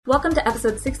Welcome to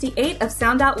episode 68 of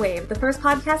Sound Out Wave, the first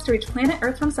podcast to reach planet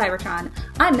Earth from Cybertron.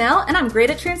 I'm Mel, and I'm great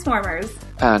at Transformers.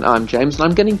 And I'm James, and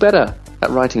I'm getting better at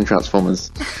writing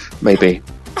Transformers. Maybe.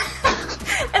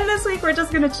 And this week we're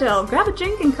just gonna chill. Grab a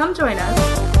drink and come join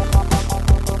us.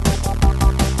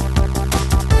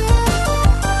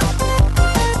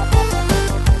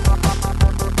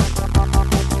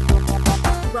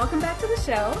 Welcome back to the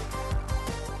show.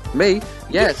 Me?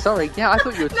 Yeah, sorry. Yeah, I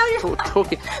thought you were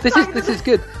talking. This is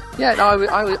good. Yeah, no,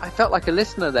 I felt like a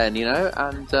listener then, you know,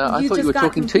 and I thought you were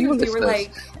talking to your listeners.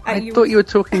 I thought you were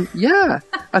talking. Yeah,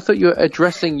 I thought you were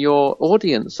addressing your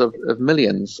audience of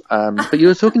millions, but you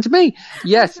were talking to me.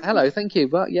 Yes, hello, thank you.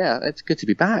 Well, yeah, it's good to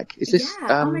be back. Is this?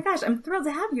 Yeah. Oh my gosh, I'm thrilled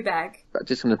to have you back.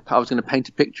 I was gonna paint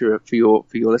a picture for your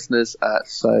listeners.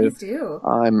 So please do.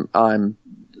 I'm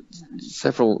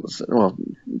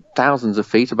thousands of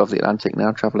feet above the Atlantic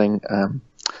now, traveling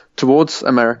towards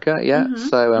America. Yeah. Mm-hmm.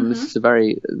 So this is a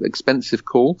very expensive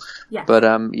call. Yes. But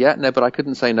but I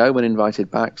couldn't say no when invited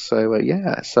back. So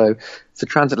so it's a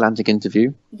transatlantic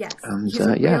interview. Yes. And he's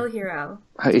a real hero.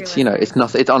 It's it's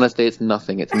nothing. It's honestly it's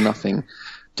nothing. It's nothing.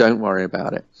 Don't worry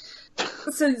about it.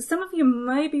 So some of you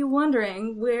might be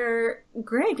wondering where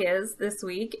Greg is this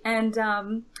week,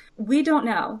 and we don't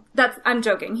know. I'm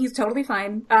joking. He's totally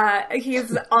fine.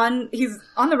 He's on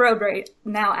the road right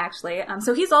now, actually.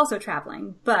 So he's also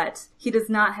traveling, but he does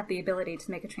not have the ability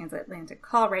to make a transatlantic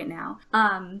call right now.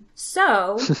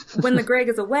 So when the Greg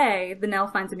is away, the Nell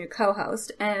finds a new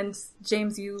co-host, and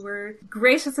James, you were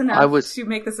gracious enough to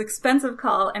make this expensive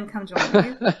call and come join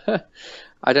me.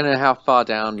 I don't know how far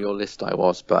down your list I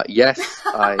was, but yes,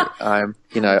 I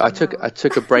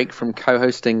took a break from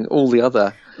co-hosting all the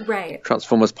other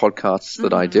Transformers podcasts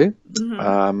that I do.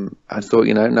 Mm-hmm. I thought,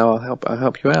 no, I'll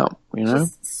help you out.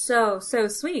 Just so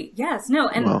sweet. Yes, no,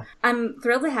 and I'm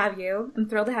thrilled to have you. I'm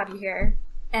thrilled to have you here.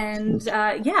 And,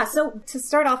 so to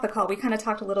start off the call, we kind of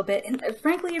talked a little bit, and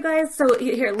frankly, you guys, so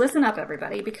here, listen up,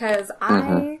 everybody, because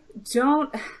I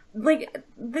don't,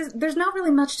 there's not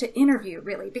really much to interview,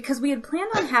 really, because we had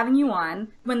planned on having you on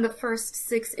when the first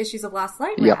 6 issues of Lost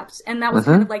Light wrapped, and that was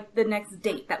kind of like the next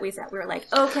date that we set. We were like,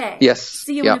 okay,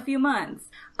 see you in a few months.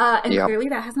 And clearly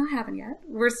that has not happened yet.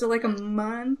 We're still like a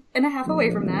month and a half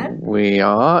away from that. We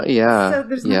are, yeah. So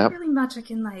there's not really much I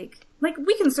can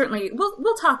we can certainly,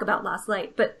 we'll talk about Lost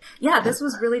Light, but yeah, this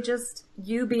was really just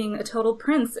you being a total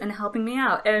prince and helping me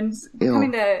out and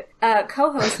becoming the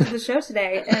co-host of the show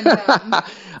today. And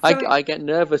I get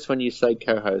nervous when you say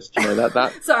co-host.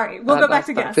 That sorry, we'll go back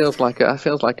to guest. That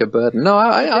feels like a burden. No,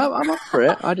 I'm up for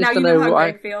it. I just now don't know how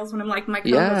Greg feels when I'm like, my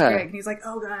co-host Greg, and he's like,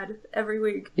 oh god, every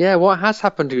week. Yeah, what has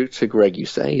happened to Greg? You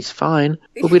say he's fine,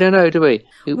 but we don't know, do we?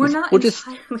 We're not entirely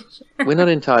sure. We're not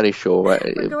entirely sure.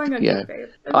 We're going on good faith.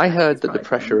 I heard that the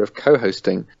pressure of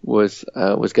co-hosting was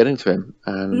getting to him,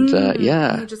 and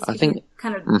I think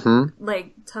kind of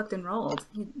tucked and rolled.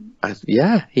 He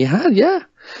had.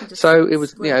 So it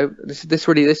was,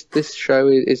 this show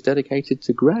is dedicated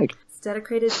to Greg. It's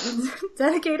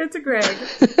dedicated to Greg.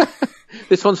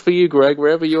 This one's for you, Greg,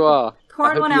 wherever you are.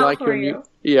 Pouring one out for you.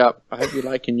 I hope you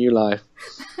like your new life.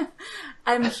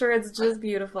 I'm sure it's just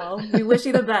beautiful. We wish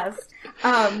you the best.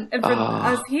 And for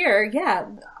us here,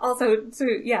 also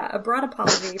a broad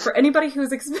apology for anybody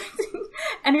who's expecting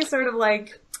any sort of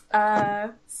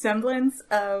semblance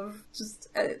of just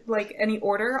any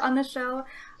order on the show.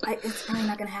 It's probably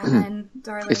not going to happen,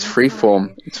 darling. It's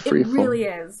freeform. It really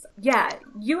is. Yeah,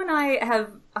 you and I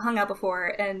have hung out before,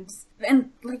 and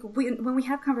when we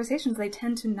have conversations, they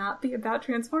tend to not be about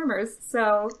Transformers.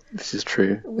 So this is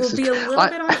true. We'll be a little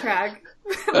bit on track.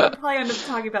 We'll probably end up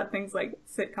talking about things like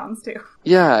sitcoms too.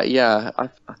 Yeah.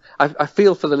 I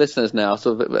feel for the listeners now.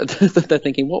 So they're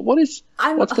thinking,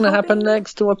 what's going to happen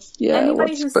next?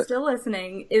 Anybody who's still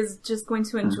listening is just going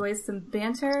to enjoy some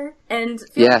banter and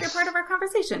feel like you're part of our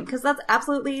conversation, because that's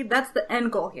the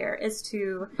end goal here, is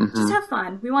to just have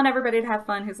fun. We want everybody to have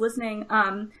fun who's listening.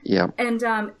 And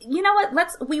you know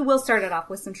what? We will start it off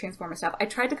with some Transformer stuff. I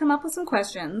tried to come up with some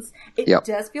questions. It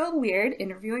does feel weird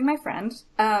interviewing my friend.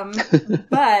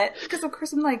 But because of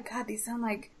course I'm like, God, these sound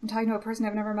like I'm talking to a person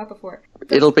I've never met before.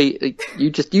 But it'll be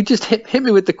you just hit me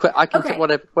with the question. I can say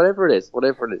whatever it is.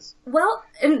 Well,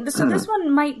 and so this one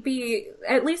might be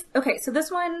at least okay. So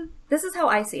this is how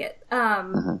I see it.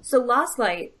 So Lost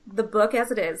Light, the book as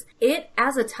it is, it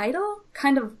as a title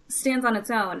kind of stands on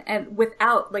its own and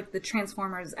without like the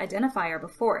Transformers identifier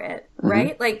before it,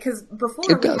 right? Like, because before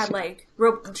we had like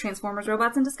Transformers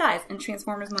Robots in Disguise and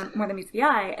Transformers More Than Meets the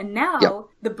Eye, and now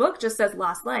the book just says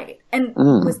Lost Light. And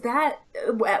what was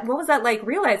that like,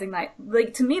 realizing that?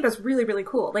 Like, to me, that's really, really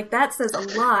cool. Like, that says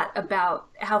a lot about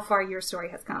how far your story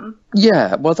has come.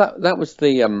 Yeah, well, that was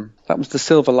the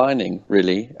silver lining,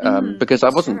 really, because I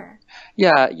wasn't. Sure.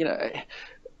 Yeah, you know,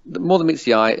 More Than Meets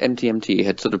the Eye, MTMT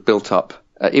had sort of built up.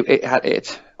 I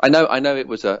know it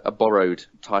was a borrowed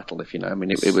title, if you know. I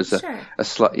mean, it was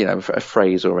a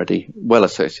phrase already well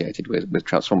associated with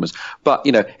Transformers, but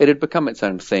you know, it had become its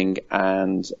own thing,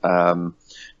 and and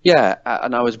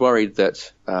I was worried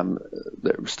that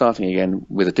starting again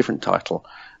with a different title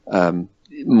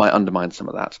might undermine some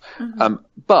of that.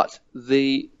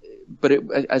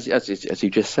 As you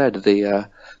just said, the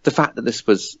fact that this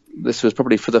was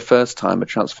probably for the first time a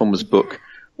Transformers book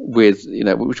with, you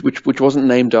know, which wasn't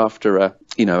named after a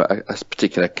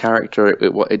particular character.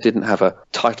 It didn't have a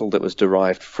title that was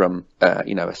derived from a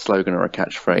slogan or a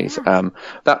catchphrase.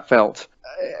 That felt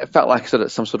like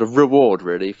some sort of reward,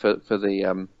 really, for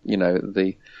the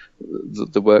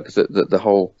the work that the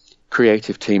whole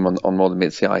creative team on More Than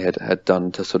Meets the Eye had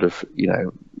done to sort of, you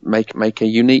know, make a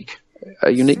unique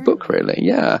book, really.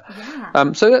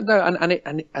 If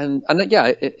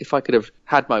I could have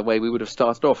had my way, we would have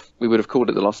called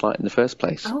it The Lost Light in the first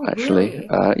place. Oh, actually,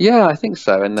 really? I think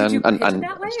so. And did then you pitch it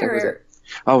that way, or?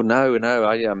 Oh no,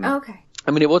 okay.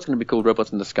 I mean, it was going to be called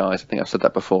Robots in Disguise. I think I've said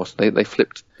that before. So they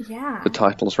flipped the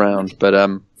titles round, but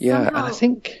and I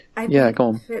think go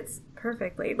on. Fits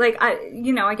perfectly. Like, I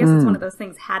guess it's one of those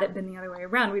things. Had it been the other way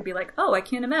around, we'd be like, oh, I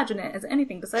can't imagine it as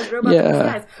anything besides Robots in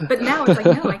Disguise. But now it's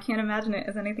like, no, I can't imagine it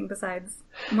as anything besides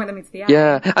More Than Meets the Eye.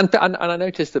 Yeah, and I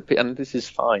noticed that, and this is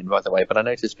fine, by the way, but I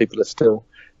noticed people are still.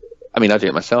 I mean, I do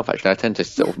it myself, actually. I tend to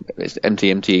still, it's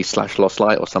MTMT/Lost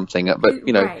Light or something, but,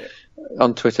 you know,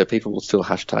 on Twitter, people will still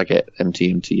hashtag it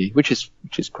MTMTE, which is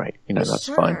great. You know, that's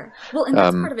fine. Well, and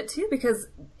that's part of it, too, because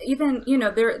even, you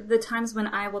know, there are the times when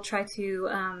I will try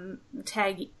to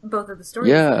tag both of the stories.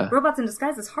 Yeah. Robots in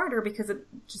Disguise is harder because it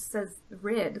just says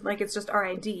RID, like it's just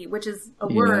RID, which is a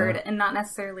word and not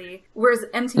necessarily, whereas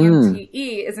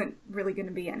MTMTE isn't really going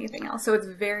to be anything else. So it's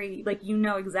very, like, you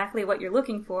know exactly what you're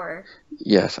looking for.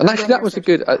 Yes, and actually that was a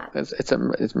good,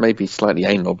 it's maybe slightly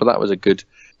anal, but that was a good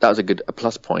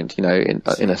plus point, you know,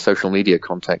 in a social media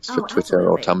context for Twitter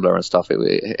or Tumblr and stuff.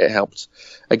 It helped.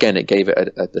 Again, it gave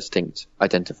it a distinct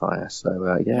identifier.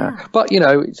 So but you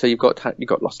know, so you've got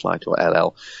Lost Light or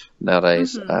LL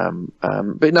nowadays.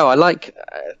 But no, I like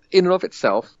in and of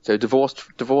itself. So divorced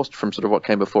from sort of what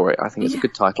came before it. I think it's a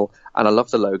good title, and I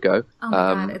love the logo. Oh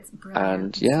my God, it's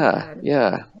brilliant.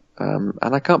 And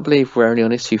and I can't believe we're only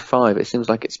on issue 5. It seems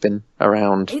like it's been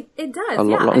around it does, a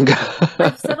lot longer.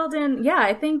 I've settled in,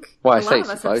 I think a lot of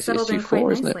us have settled in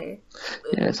quite nicely.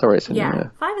 Yeah, sorry. 5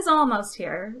 is almost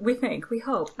here, we think. We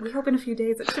hope in a few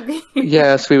days it should be.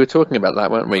 Yes, we were talking about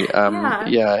that, weren't we?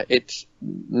 It's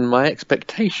my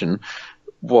expectation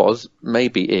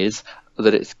is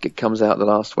that it comes out the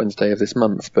last Wednesday of this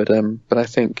month, but I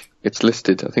think it's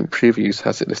listed. I think Previews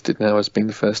has it listed now as being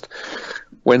the first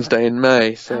Wednesday in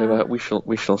May, so we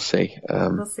shall see.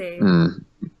 We'll see.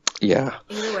 Yeah.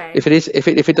 Either way,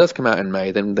 if it does come out in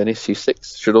May, then issue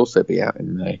 6 should also be out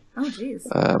in May. Oh, jeez.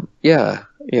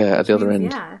 At the other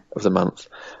end of the month.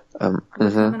 We're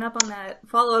coming up on that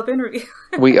follow-up interview.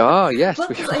 We are, yes.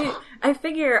 Well, I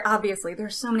figure, obviously,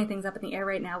 there's so many things up in the air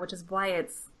right now, which is why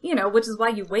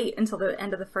you wait until the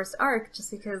end of the first arc,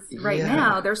 just because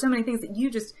now there are so many things that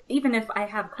you just, even if I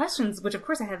have questions, which of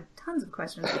course I have tons of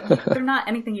questions, they're not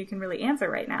anything you can really answer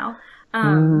right now.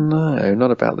 No,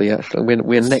 not about the actual,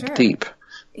 we're neck deep.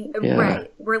 Yeah.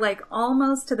 Right. We're like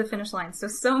almost to the finish line.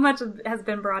 So much has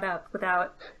been brought up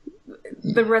without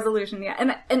the resolution yet.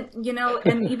 And you know,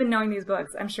 and even knowing these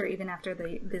books, I'm sure even after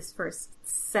this first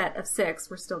set of 6,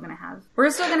 we're still going to have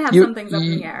some things up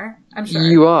in the air. I'm sure.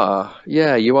 You are.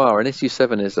 Yeah, you are. And issue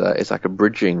 7 is like a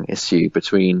bridging issue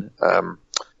between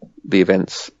the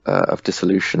events of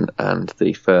Dissolution and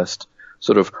the first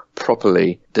sort of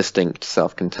properly distinct,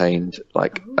 self-contained,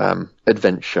 like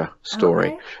adventure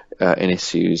story in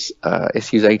issues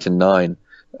 8 and 9.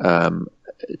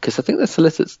 Because I think the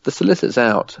solicit's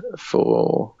out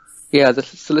for the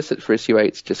solicit for issue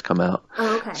 8's just come out.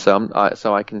 Oh, okay.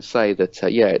 So I can say that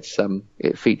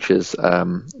it features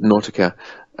Nautica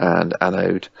and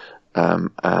Anode,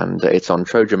 and it's on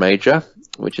Troja Major,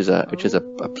 which is a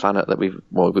planet that we've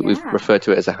referred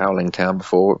to it as a howling town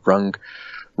before.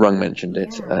 Rung mentioned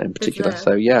it in particular.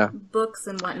 So books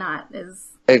and whatnot is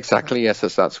exactly, yes.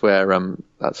 That's where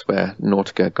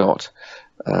Nautica got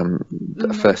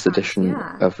first edition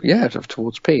of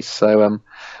Towards Peace. So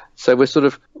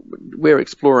we're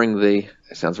exploring it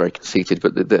sounds very conceited,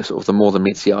 but the sort of the More Than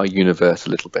Meets the Eye universe a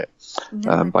little bit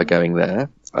by going there.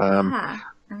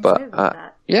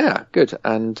 Good.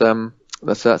 And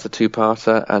that's a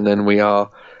two-parter, and then we're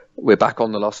back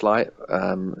on the Lost Light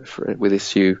with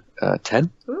issue 10.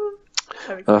 Ooh,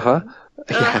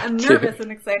 I'm nervous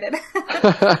and excited.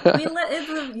 A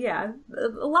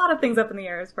lot of things up in the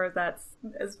air as far as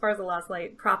the Lost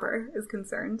Light proper is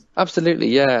concerned. Absolutely,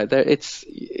 yeah.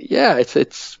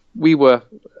 We were,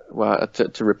 well,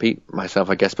 to repeat myself,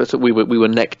 I guess, but we were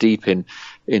neck deep in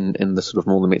the sort of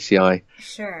More Than Meets the Eye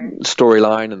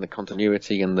storyline and the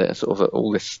continuity and the sort of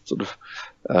all this sort of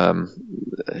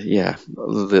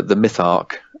the myth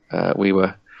arc. We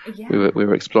were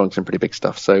exploring some pretty big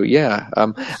stuff. So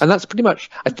and that's pretty much.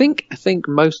 I think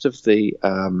most of the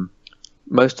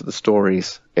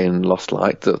stories in Lost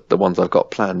Light, the ones I've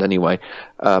got planned anyway,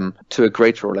 to a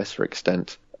greater or lesser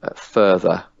extent,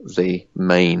 further the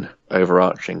main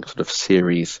overarching sort of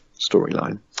series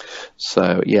storyline.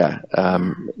 So so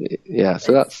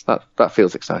that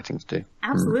feels exciting to do.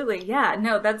 Absolutely, yeah.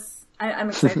 No, I'm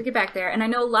excited to get back there, and I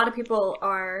know a lot of people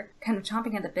are kind of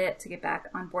chomping at the bit to get back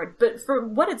on board. But for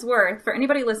what it's worth, for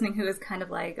anybody listening who is kind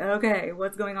of like, okay,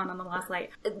 what's going on the Lost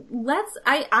Light?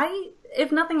 If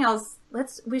nothing else,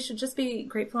 we should just be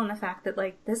grateful in the fact that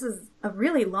this is a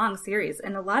really long series,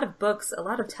 and a lot of books, a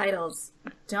lot of titles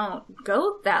don't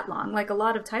go that long. A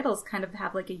lot of titles kind of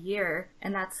have a year,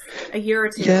 and that's a year or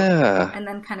two, and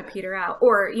then kind of peter out,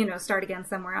 or start again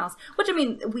somewhere else. Which I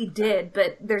mean, we did,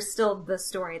 but there's still the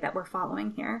story that we're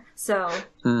following here. So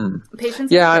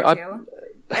patience. I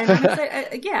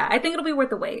think it'll be worth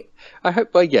the wait. I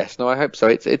hope. Well, yes, no, I hope so.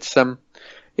 It's a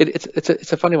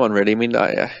funny one, really. I mean,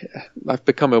 I've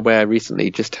become aware recently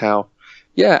just how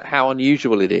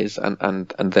unusual it is,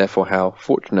 and therefore how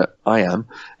fortunate I am,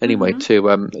 anyway, to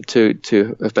have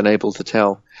been able to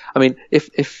tell. I mean,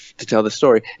 if to tell the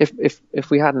story, if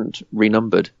we hadn't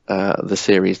renumbered the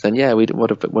series, then we'd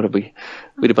have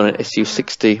been at issue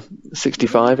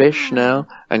 65-ish now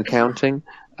and counting.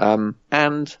 And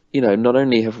not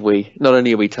only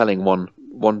are we telling one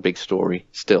big story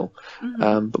still,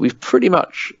 but we've pretty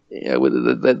much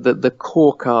the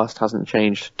core cast hasn't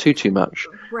changed too much.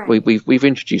 Right. We've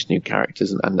introduced new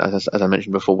characters, and as I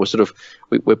mentioned before,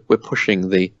 we're pushing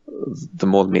the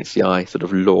More Than Meets the Eye sort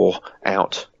of lore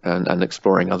out and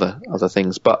exploring other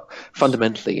things. But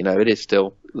fundamentally, it is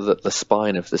still the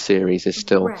spine of the series is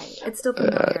still It's still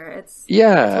familiar. It's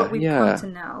what we've come to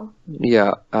know.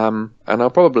 Yeah. And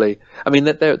I'll probably. I mean,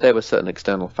 there were certain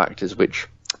external factors which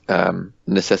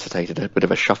necessitated a bit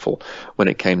of a shuffle when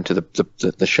it came to the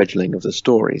scheduling of the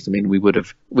stories. I mean, we would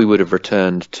have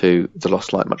returned to the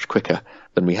Lost Light much quicker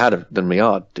than we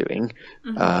are doing.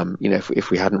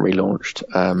 If we hadn't relaunched.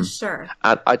 Sure.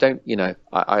 And I don't.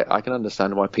 I can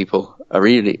understand why people are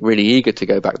really really eager to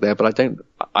go back there, but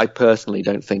I personally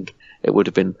don't think it would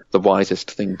have been the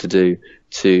wisest thing to do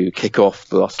to kick off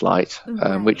the Lost Light,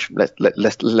 which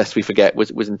lest we forget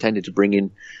was intended to bring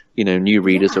in, new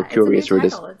readers or curious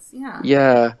readers.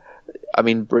 I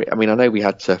mean, I know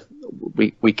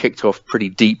we kicked off pretty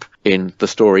deep in the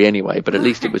story anyway, but at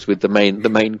least it was with the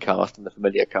main cast and the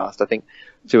familiar cast. I think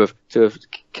to have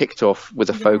kicked off with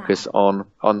a focus on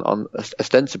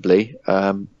ostensibly,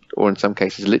 or in some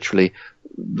cases literally,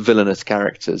 villainous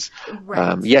characters.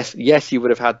 Right. Yes, you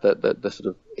would have had the sort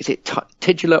of, is it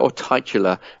titular or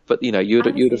titular? But you'd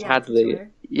have had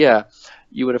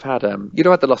you would have had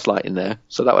the Lost Light in there,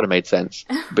 so that would have made sense.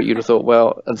 But you'd have thought,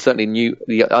 well, and certainly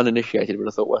the uninitiated would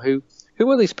have thought, well, who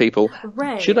are these people?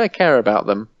 Right. Should I care about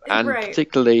them? And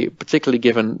particularly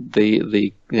given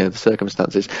the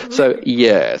circumstances. So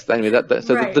yes, anyway,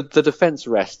 the defense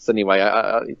rests anyway.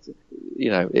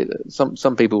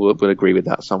 Some people will agree with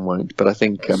that, some won't. But I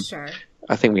think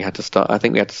I think we had to start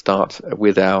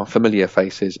with our familiar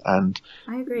faces, and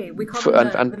I agree. We call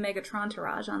them the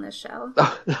Megatron-tourage on this show.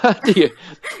 Do you?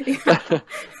 The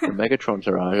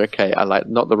Megatron-tourage. Okay, I like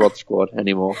not the Rod Squad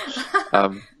anymore.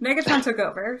 Megatron took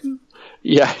over.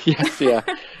 Yeah.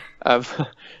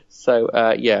 So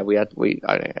I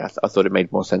thought it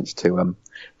made more sense to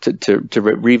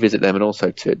revisit them, and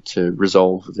also to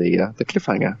resolve the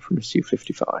cliffhanger from issue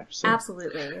 55. So.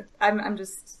 Absolutely, I'm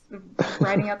just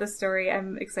writing out the story.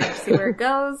 I'm excited to see where it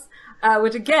goes,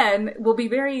 which again will be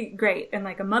very great in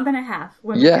a month and a half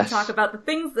when we can talk about the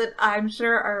things that I'm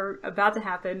sure are about to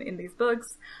happen in these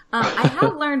books. I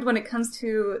have learned when it comes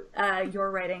to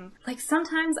your writing,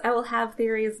 sometimes I will have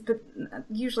theories, but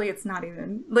usually it's not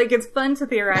even it's fun to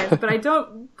theorize guys, but I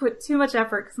don't put too much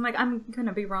effort because I'm like, I'm going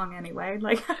to be wrong anyway.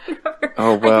 Like,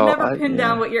 I can never pin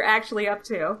down what you're actually up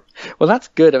to. Well, that's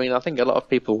good. I mean, I think a lot of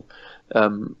people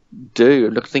do.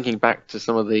 Look, thinking back to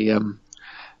some of the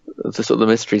sort of the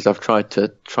mysteries I've tried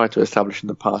to establish in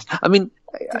the past. I mean,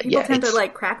 do people tend to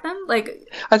like crack them?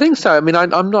 Like, I think so. I mean,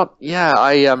 I'm not. Yeah,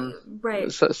 right.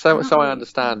 So I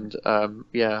understand.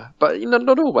 Yeah, but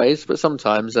not always, but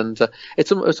sometimes, and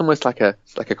it's almost like a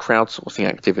crowdsourcing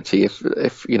activity.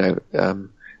 If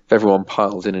everyone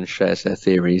piles in and shares their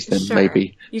theories, then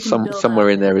maybe somewhere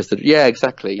in there is that. Yeah,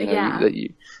 exactly. That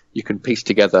you can piece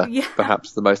together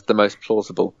perhaps the most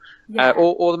plausible,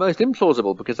 or the most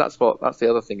implausible, because that's the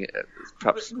other thing.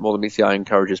 Perhaps more than meets the eye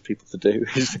encourages people to do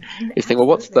is think, well,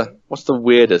 what's the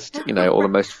weirdest, or the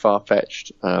most far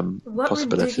fetched possibility?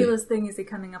 What ridiculous thing is he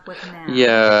coming up with now?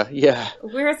 Yeah.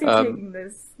 Where is he taking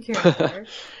this here?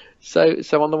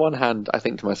 So on the one hand, I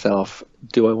think to myself,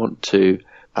 do I want to,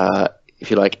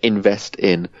 if you like, invest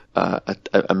in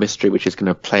a mystery which is going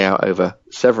to play out over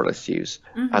several issues,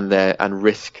 and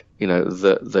risk,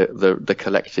 the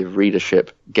collective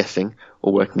readership guessing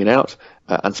or working it out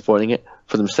and spoiling it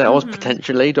for themselves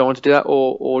potentially? Do I want to do that,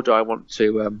 or do I want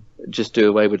to just do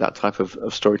away with that type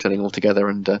of storytelling altogether?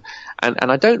 And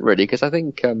I don't really, because I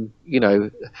think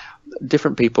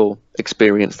different people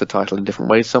experience the title in different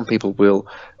ways. Some people will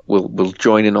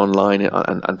join in online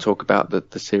and talk about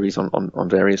the series on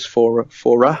various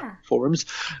forums,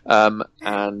 but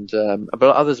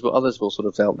others will sort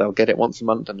of they'll get it once a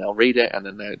month and they'll read it, and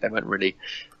then they won't really,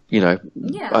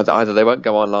 either they won't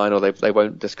go online or they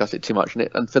won't discuss it too much,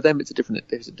 and for them it's a different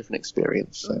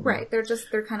experience. So. Right, they're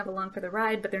kind of along for the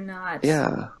ride, but they're not.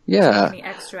 Yeah. Any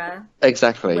extra.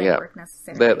 Exactly. Yeah. Work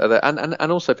necessarily. They're,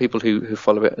 and also people who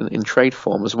follow it in trade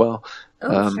form as well.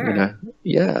 Oh, sure.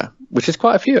 Which is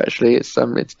quite a few actually.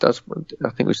 It does. I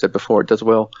think we said before, it does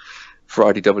well for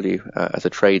IDW as a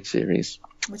trade series.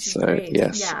 Which is great.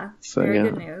 Yes. Yeah. So, very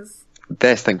good news.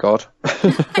 There's, thank God.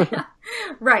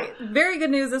 Right. Very good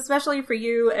news, especially for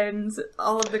you and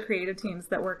all of the creative teams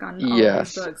that work on all of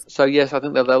these books. So yes, I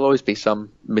think there'll always be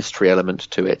some mystery element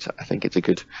to it. I think it's a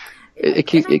good. It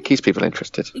keeps people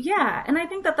interested. Yeah, and I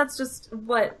think that's just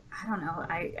what, I don't know,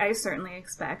 I certainly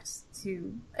expect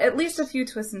to, at least a few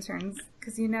twists and turns,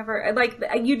 because you never,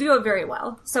 you do it very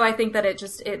well. So I think that it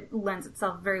lends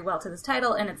itself very well to this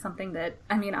title, and it's something that,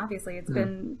 I mean, obviously it's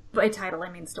been, by title,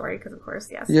 I mean story, because of course,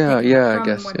 yes. I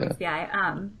guess,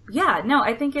 yeah. No,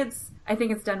 I think it's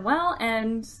done well,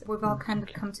 and we've all kind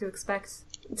of come to expect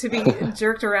to be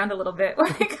jerked around a little bit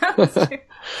when it comes to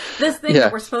this thing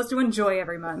that we're supposed to enjoy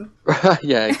every month.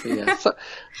 Yeah. So,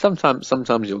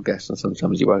 sometimes you'll guess and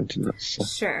sometimes you won't. And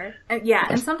that's, sure.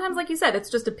 And sometimes, like you said, it's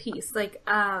just a piece. Like,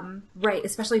 right,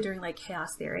 especially during, like,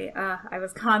 Chaos Theory. I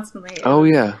was constantly...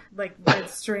 like, red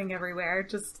string everywhere.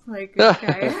 Just, like,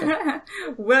 okay.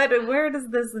 Where does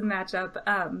this match up?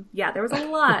 There was a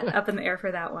lot up in the air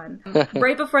for that one.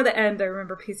 Right before the end, I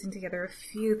remember piecing together a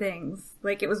few things.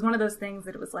 Like, it was one of those things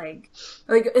that it was like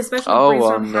especially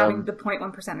Brainstorm having the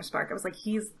 0.1% spark. I was like,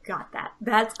 he's got that.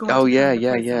 That's going to be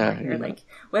here. Like,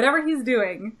 whatever he's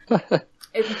doing.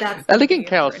 Elegant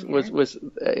Chaos was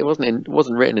it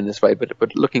wasn't written in this way,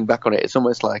 but looking back on it, it's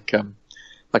almost like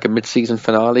a mid-season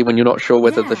finale when you're not sure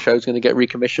whether the show's going to get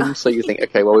recommissioned. So you think,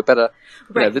 okay, well, we better,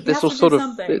 this will sort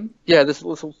of, this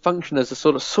will function as a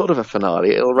sort of a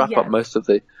finale. It'll wrap up most of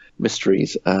the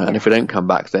mysteries, and if we don't come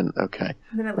back, then okay.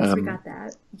 Then at least we got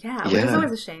that. Which is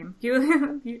always a shame.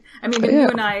 You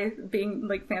and I, being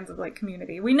like fans of like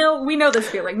Community, we know this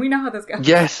feeling. We know how this goes.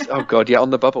 Yes. Oh God. Yeah. On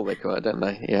the bubble they call it, don't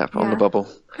they? Yeah. On the bubble,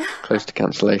 close to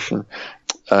cancellation.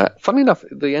 Funnily enough,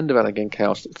 the end of Elegant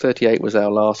Chaos 38 was our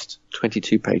last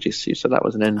 22 pages, so that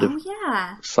was an end of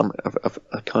of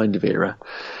a kind of era.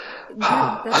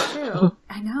 Yeah, that's true.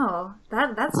 I know.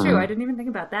 That's true. I didn't even think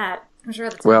about that. I'm sure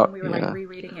at the time when we were like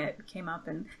rereading it came up,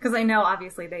 and because I know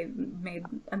obviously they made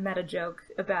a meta joke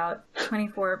about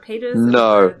 24 pages.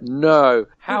 No.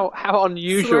 How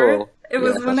unusual. Swerth? It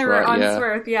was when they were on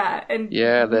Swerth, and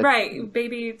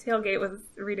Baby Tailgate was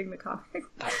reading the comic.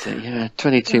 That's it,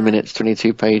 22 minutes,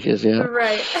 22 pages,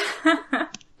 Right.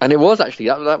 And it was actually,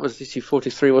 that was issue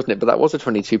 43, wasn't it? But that was a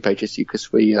 22-page issue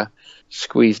because we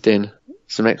squeezed in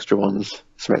some extra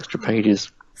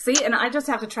pages. See, and I just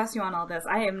have to trust you on all this.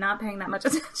 I am not paying that much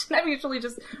attention. I'm usually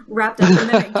just wrapped up, and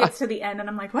then it gets to the end, and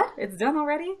I'm like, what? It's done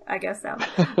already? I guess so.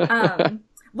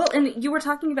 Well, and you were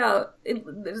talking about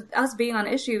us being on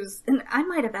issues, and I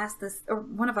might have asked this, or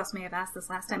one of us may have asked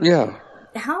this last time. Yeah.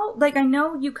 How, like, I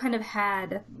know you kind of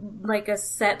had, like, a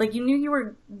set, like, you knew you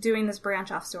were doing this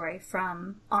branch-off story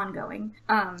from Ongoing.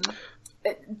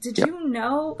 did you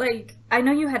know, like, I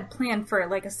know you had planned for,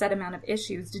 like, a set amount of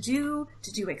issues. Did you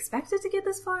expect it to get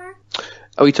this far?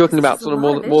 Are we talking about sort of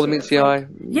more than meets the eye?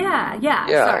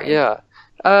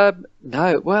 Sorry.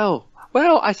 No, well,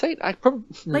 I probably...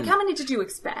 Like, how many did you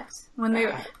expect when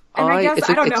they... And I guess,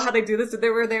 I don't know how they do this, but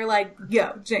they're like,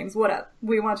 yo, James, what up?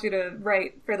 We want you to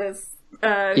write for this.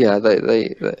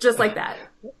 They just like that.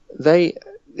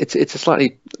 It's a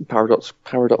slightly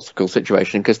paradoxical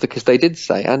situation because they did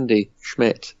say, Andy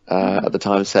Schmidt at the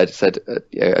time said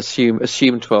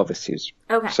assume 12 issues.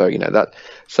 Okay. So that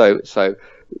so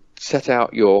set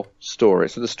out your story.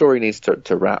 So the story needs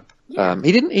to wrap. Yeah.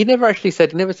 He never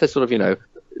said sort of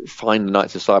find the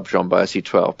Knights of Cybertron by issue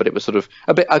 12, but it was sort of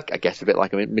a bit, I guess, a bit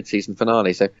like a mid-season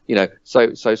finale. So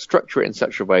so structure it in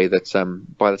such a way that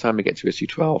by the time we get to issue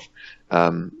 12,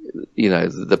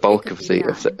 the bulk of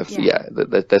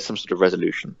there's some sort of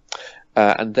resolution.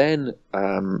 And then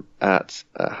at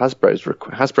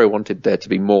Hasbro wanted there to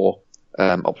be more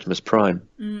Optimus Prime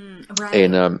right.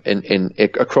 in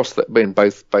across in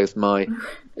both my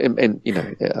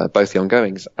both the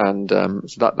ongoings, and so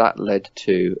that led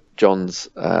to John's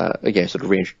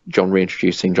John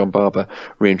reintroducing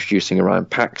Orion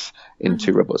Pax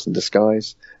into Robots in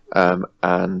Disguise, and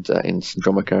in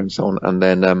Syndromica and so on, and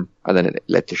then it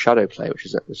led to Shadowplay, which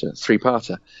is a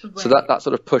 3-parter. Right. So that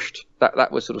sort of pushed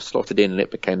that was sort of slotted in, and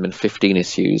it became in 15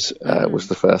 issues was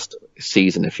the first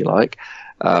season, if you like.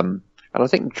 And I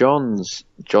think John's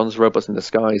Robots in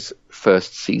Disguise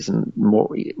first season more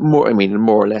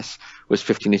or less was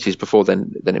 15 issues before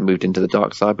then it moved into the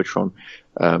Dark Cybertron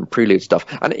prelude stuff.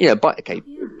 And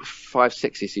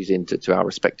 5-6 issues into our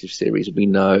respective series, we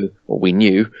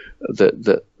knew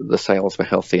that the sales were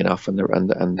healthy enough and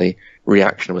the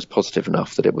reaction was positive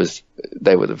enough that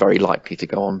they were very likely to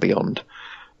go on beyond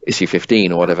issue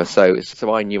 15 or whatever. So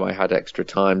I knew I had extra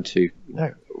time to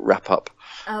wrap up.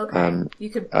 Okay, you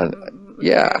could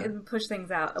push things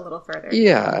out a little further.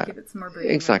 Yeah, give it some more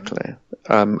breathing. Exactly.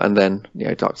 And then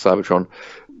Dark Cybertron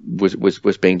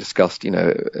was being discussed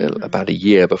about a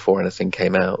year before anything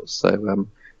came out. So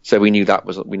we knew that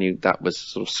was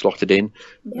sort of slotted in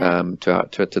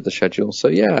to the schedule. So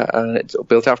and it's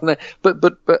built out from there.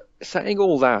 But saying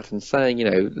all that and saying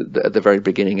at the very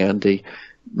beginning Andy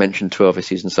mentioned 12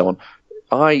 issues and so on,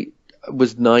 I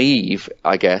was naive,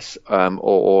 I guess,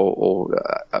 or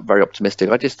very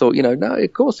optimistic. I just thought, no,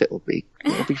 of course it'll be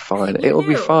fine. It'll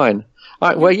be fine.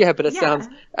 But it sounds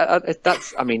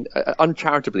that's,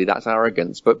 uncharitably, that's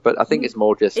arrogance. But I think it's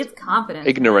more just it's confidence,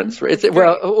 ignorance.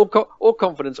 Or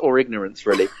confidence or ignorance,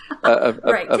 really,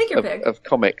 of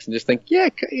comics, and just think,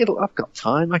 I've got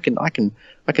time. I can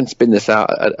spin this out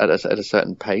at a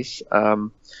certain pace.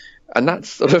 And that's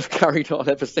sort of carried on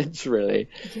ever since, really.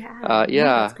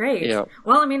 That's great. Yeah.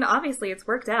 Well, obviously it's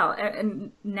worked out,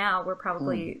 and now we're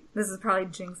probably this is probably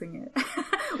jinxing it.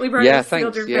 We've already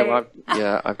sealed your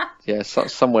fate.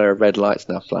 Somewhere a red light's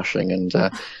now flashing, and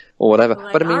or whatever.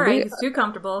 But all right, he's too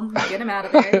comfortable. Get him out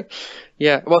of there.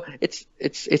 Well, it's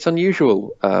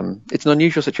unusual. It's an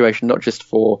unusual situation, not just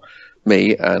for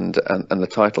me and the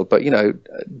title, but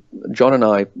John and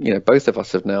I, both of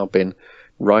us have now been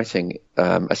writing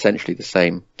essentially the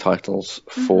same titles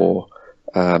for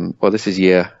this is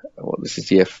year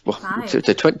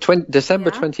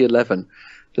December 2011.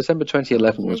 December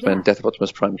 2011 was when Death of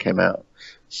Optimus Prime came out.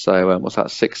 So what's that,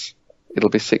 6?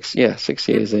 It'll be 6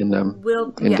 years in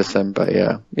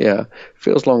December. Yeah,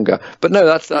 feels longer, but no,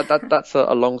 that's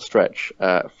a long stretch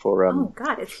for oh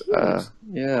god, it's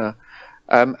huge.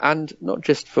 And not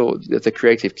just for the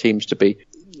creative teams to be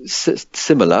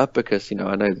similar, because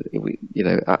I know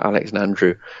that Alex and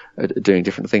Andrew are doing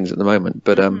different things at the moment,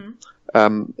 but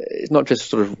it's not just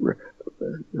sort of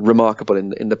remarkable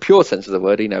in the pure sense of the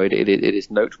word. It is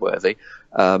noteworthy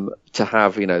to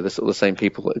have the sort of the same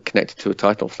people connected to a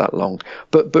title for that long,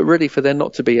 but really for there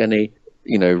not to be any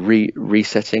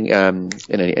resetting in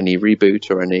any reboot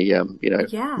or any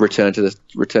return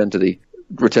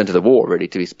to the war, really,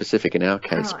 to be specific in our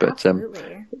case.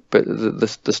 But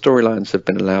the storylines have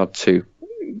been allowed to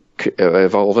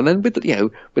evolve, and then with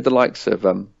the likes of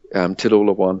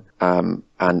Tallulah 1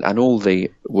 and all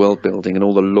the world building and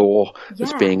all the lore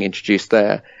that's being introduced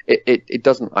there, it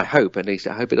doesn't. I hope it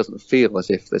doesn't feel as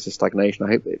if there's a stagnation. I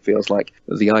hope it feels like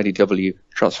the IDW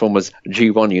Transformers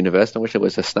G1 universe. I wish there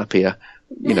was a snappier,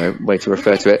 way to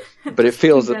refer to it. But it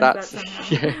feels that's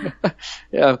a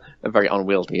very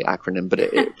unwieldy acronym. But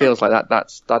it feels like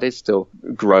that is still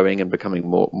growing and becoming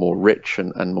more rich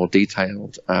and more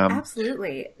detailed.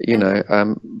 Absolutely.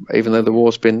 Even though the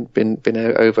war's been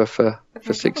over for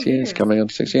 6 years, coming on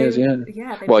 6 years.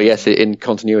 Yeah. Well, yes, in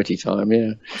continuity time.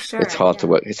 Yeah. Sure, it's hard to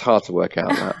work. It's hard to work out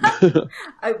that.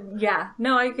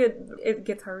 It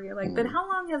gets hard. But how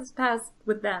long has passed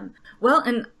with them? Well,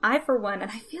 and I, for one,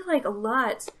 and I feel like a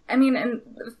lot, and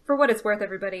for what it's worth,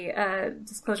 everybody,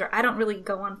 disclosure, I don't really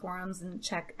go on forums and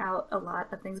check out a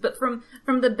lot of things, but from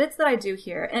the bits that I do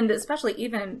hear, and especially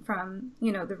even from,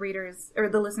 the readers or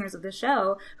the listeners of this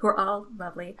show, who are all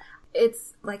lovely,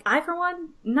 it's like, I, for one,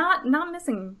 not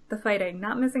missing the fighting,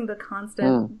 not missing the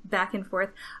constant back and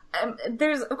forth.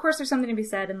 There's something to be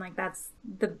said, and that's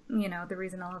the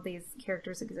reason all of these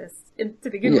characters exist to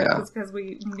begin with, is because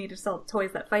we need to sell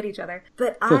toys that fight each other.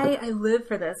 But I live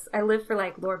for this. I live for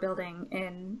lore building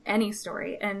in any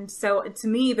story, and so to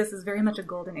me, this is very much a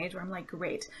golden age where I'm like,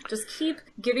 great, just keep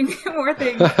giving me more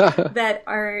things that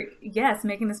are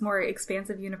making this more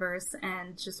expansive universe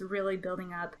and just really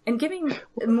building up and giving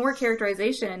more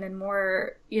characterization and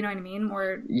more,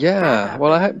 more. Yeah,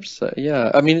 well, I hope so.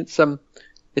 Yeah,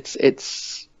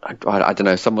 it's I don't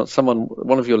know, someone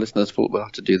one of your listeners will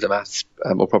have to do the maths,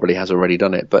 or probably has already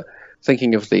done it, but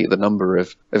thinking of the number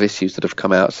of issues that have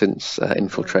come out since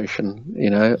Infiltration,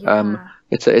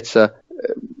 it's a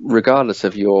regardless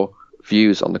of your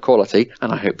views on the quality,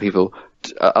 and I hope people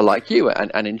are like you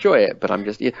and enjoy it, but I'm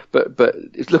just but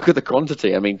look at the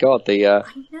quantity. God,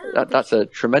 that's a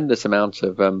tremendous amount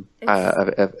of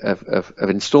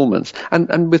installments,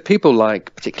 and with people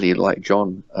particularly like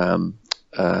John,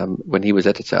 when he was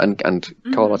editor, and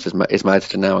Carlos is my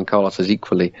editor now, and Carlos is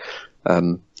equally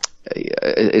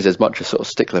is as much a sort of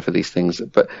stickler for these things,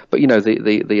 but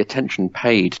the attention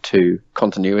paid to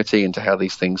continuity and to how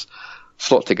these things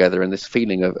slot together, and this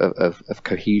feeling of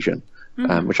cohesion,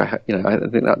 which I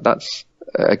think that's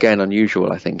again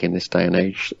unusual, I think, in this day and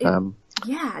age.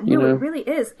 It really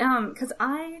is. Because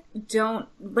I don't,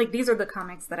 these are the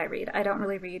comics that I read. I don't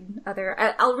really read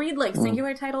I'll read,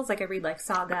 singular titles, I read,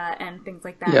 Saga and things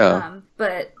like that. Yeah.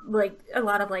 But, a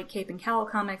lot of, Cape and Cowl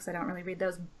comics, I don't really read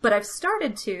those. But I've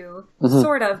started to,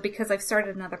 sort of, because I've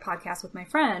started another podcast with my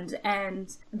friend,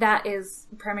 and that is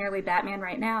primarily Batman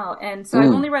right now. And so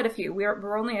I've only read a few.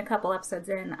 We're only a couple episodes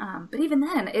in. But even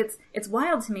then, it's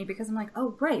wild to me, because I'm like,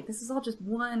 oh, right, this is all just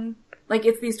one,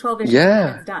 it's these 12 issues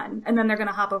and it's done. And then they're going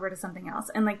to hop over to something else.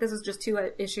 And this is just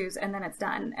 2 issues and then it's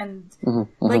done. And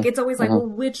it's always well,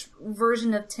 which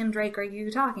version of Tim Drake are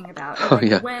you talking about? Or,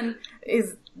 when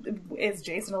is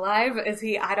Jason alive? Is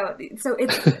he, so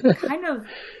it's kind of,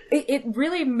 it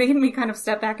really made me kind of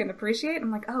step back and appreciate.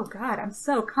 I'm like, oh God, I'm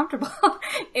so comfortable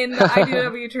in the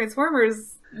IDW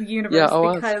Transformers universe,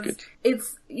 because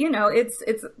it's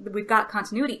we've got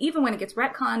continuity, even when it gets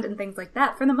retconned and things like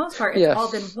that. For the most part, it's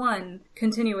all been one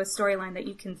continuous storyline that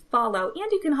you can follow and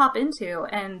you can hop into,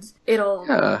 and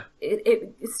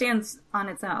it stands on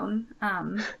its own.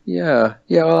 Well,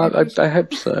 I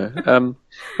hope so.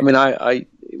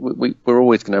 We're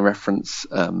always going to reference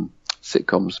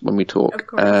sitcoms when we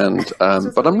talk, and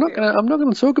but I'm not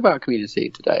going to talk about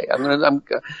Community today. I'm going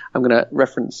to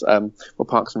reference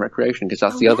Parks and Recreation, because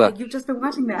that's the other. You've just been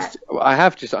watching that.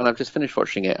 I've just finished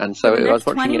watching it, and so for the I was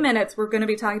watching 20 minutes. We're going to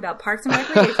be talking about Parks and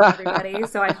Recreation, everybody.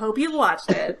 So I hope you've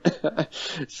watched it.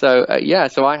 So I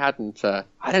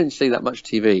didn't see that much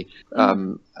TV,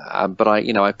 but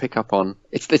I pick up on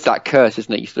it's that curse,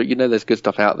 isn't it? There's good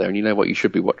stuff out there, and you know what you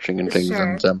should be watching and things,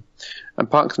 sure. And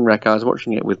Parks and Rec, I was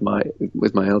watching it with my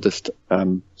eldest,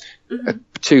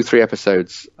 2-3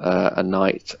 episodes a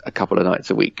night, a couple of nights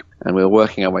a week, and we were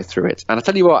working our way through it. And I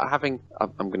tell you what, I'm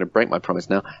going to break my promise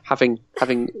now, having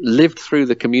lived through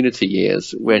the Community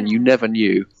years when you never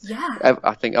knew. Yeah.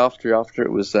 I think after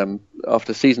it was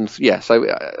after season,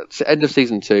 end of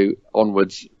season 2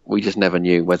 onwards, we just never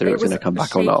knew whether it was going to come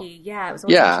back or not. Yeah, it was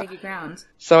also shaky ground.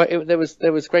 So there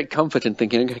was great comfort in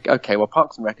thinking, okay, well,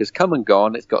 Parks and Rec has come and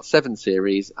gone. It's got 7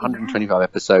 series, 125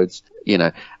 episodes,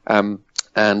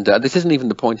 and this isn't even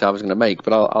the point I was going to make,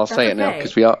 but I'll say it now,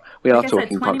 because we are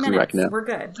talking Parks and Rec now. We're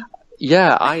good.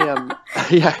 Yeah, I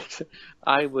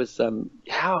was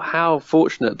how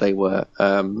fortunate they were,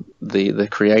 the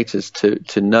creators,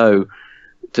 to know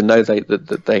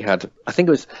that they had. I think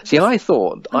it was. See, I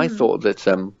thought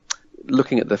that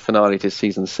looking at the finale to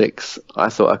season 6, I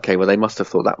thought, okay, well, they must have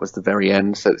thought that was the very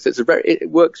end. So it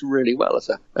works really well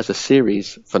as a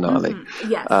series finale.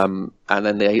 Yes. And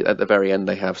then at the very end,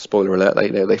 they have, spoiler alert,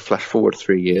 they flash forward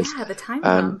 3 years. Yeah, the time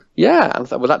jump. Yeah, and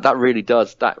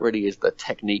that really is the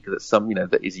technique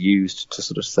that is used to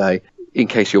sort of say, in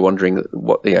case you're wondering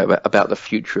about the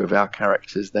future of our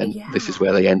characters, then this is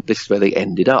where they end. This is where they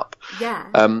ended up. Yeah.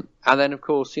 And then, of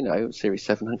course, Series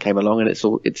 7 came along, and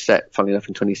it's set, funnily enough,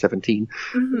 in 2017.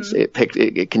 So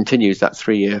it continues that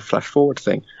 3-year flash forward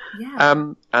thing. Yeah.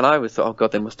 And I thought, oh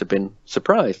God, they must have been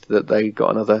surprised that they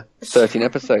got another 13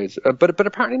 episodes. But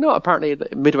apparently not. Apparently,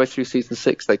 midway through season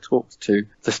 6, they talked to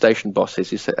the station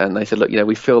bosses, and they said, look,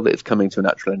 we feel that it's coming to a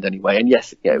natural end anyway. And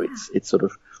yes, it's sort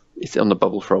of, it's on the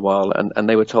bubble for a while. And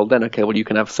they were told then, okay, well, you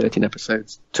can have 13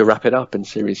 episodes to wrap it up in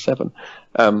Series 7.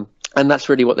 And that's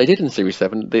really what they did in Series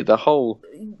 7. The whole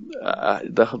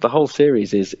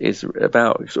series is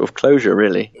about sort of closure,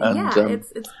 really. And,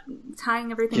 it's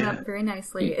tying everything up very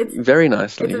nicely. It's very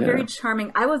nicely. It's very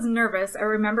charming. I was nervous. I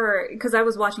remember because I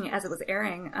was watching it as it was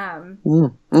airing. I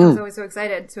was always so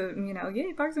excited to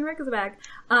yay, Parks and Rec is back.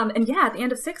 And at the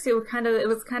end of 6, it was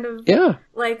kind of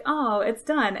like, oh, it's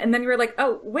done. And then you were like,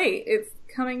 oh wait, it's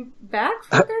coming back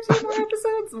for 13 more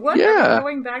episodes? What? Yeah.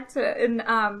 Going back to, and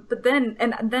but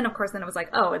then of course it was like,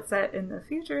 oh, it's set in the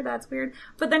future, that's weird.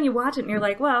 But then you watch it and you're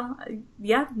like, well,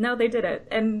 they did it.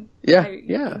 And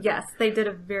yes, they did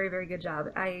a very, very good job.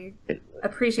 I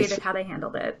appreciated how they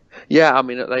handled it. Yeah, I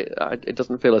mean, it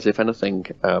doesn't feel as if anything,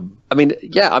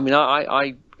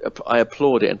 I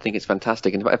applaud it and think it's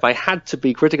fantastic. And if I had to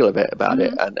be critical of it about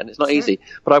it, and it's not easy,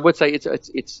 but I would say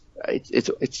it's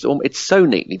so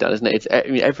neatly done, isn't it?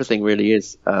 Everything really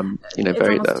is, it's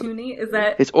very. Almost too neat. Is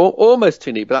that? It's almost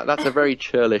too neat, but that's a very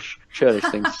churlish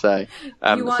thing to say.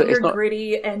 You want your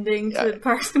gritty ending to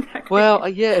Parks and Rec? Well,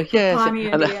 yeah.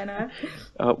 Pawnee, Indiana.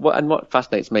 And what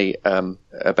fascinates me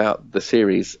about the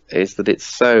series is that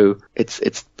it's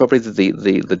probably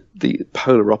the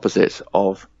polar opposite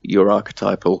of your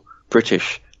archetypal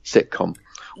British sitcom,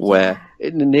 where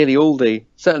nearly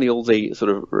certainly all the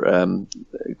sort of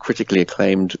critically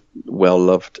acclaimed,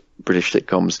 well-loved British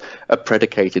sitcoms are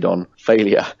predicated on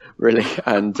failure, really,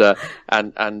 and the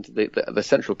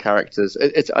central characters.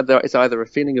 It's either a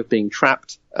feeling of being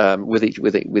trapped with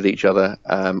each other,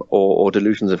 or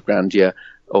delusions of grandeur,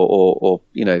 or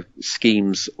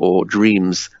schemes or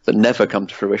dreams that never come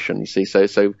to fruition. You see,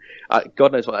 so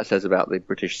God knows what that says about the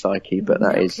British psyche, but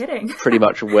that is pretty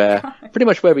much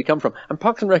where we come from. And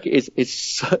Parks and Rec is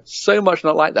so much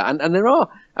not like that. And there are,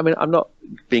 I mean, I'm not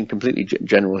being completely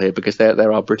general here, because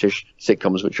there are British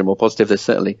sitcoms which are more positive. There's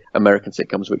certainly American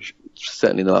sitcoms which,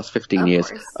 certainly in the last 15 years,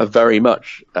 are very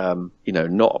much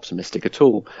not optimistic at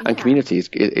all. And Community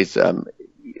is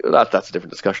that's a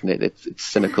different discussion. It's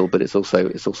cynical, but it's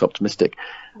also optimistic.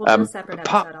 We'll do a separate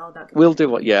episode all about. We'll do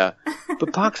what,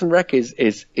 but Parks and Rec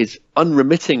is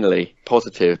unremittingly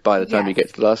positive by the time you get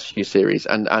to the last few series,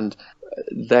 and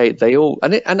they all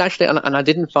and actually I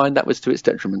didn't find that was to its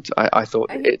detriment. I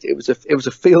thought it was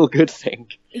a feel good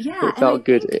thing. Yeah, it felt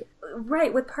good.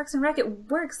 Right, with Parks and Rec, it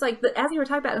works. Like, as you were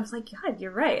talking about it, I was like, God, you're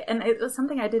right. And it was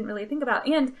something I didn't really think about.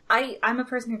 And I'm a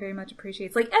person who very much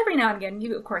appreciates, like, every now and again,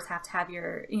 you, of course, have to have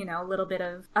your, a little bit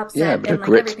of upset, and, like,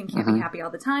 grit. Everything can't be happy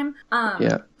all the time.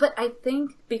 But I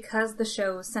think because the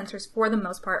show centers, for the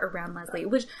most part, around Leslie,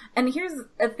 and here's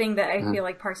a thing that I feel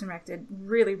like Parks and Rec did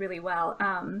really, really well,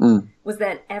 was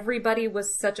that everybody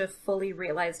was such a fully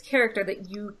realized character that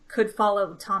you could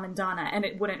follow Tom and Donna, and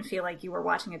it wouldn't feel like you were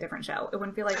watching a different show. It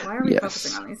wouldn't feel like, why are we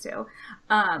focusing on these two?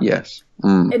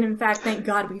 And in fact, thank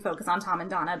God we focus on Tom and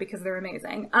Donna, because they're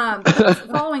amazing.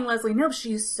 Following Leslie Knope,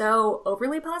 she's so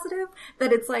overly positive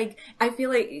that it's like, I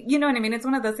feel like, you know what I mean? It's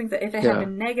one of those things that if it had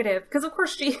been negative, because of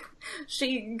course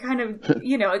she kind of,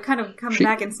 it kind of comes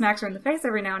back and smacks her in the face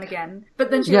every now and again,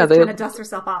 but then she kind of dusts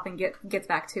herself off and gets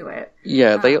back to it.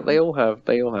 Yeah, they all have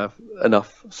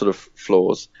enough sort of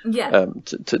flaws,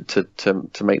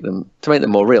 to make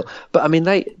them more real. But I mean,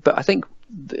 but I think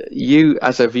you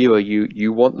as a viewer,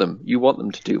 you want them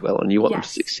to do well, and you want them to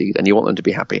succeed, and you want them to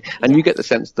be happy, and you get the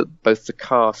sense that both the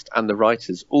cast and the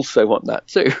writers also want that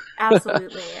too.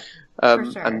 Absolutely.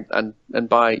 For sure. And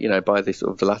by the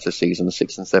sort of the latter season,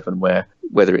 6 and 7,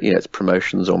 whether it's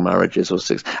promotions or marriages or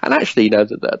six, and actually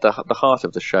the heart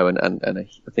of the show, and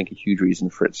I think a huge reason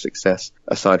for its success,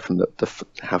 aside from the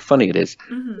how funny it is,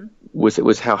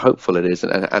 was how hopeful it is,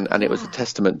 and it was a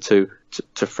testament to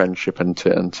friendship and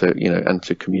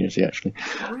to community, actually.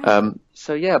 Right.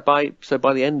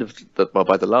 By the end of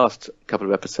by the last couple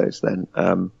of episodes, then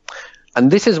And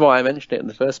this is why I mentioned it in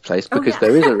the first place, because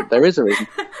there is a reason.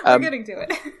 We're getting to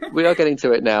it. We are getting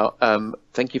to it now.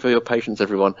 Thank you for your patience,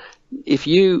 everyone. If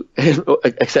you,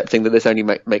 accepting that this only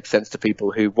makes sense to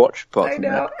people who watch Parks and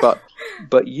Rec,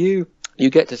 but you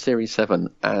get to Series 7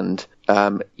 and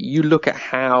you look at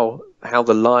how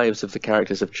the lives of the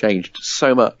characters have changed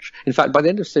so much. In fact, by the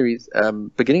end of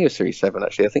beginning of Series 7,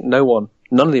 actually, I think none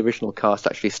of the original cast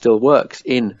actually still works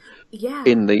in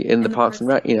the Parks and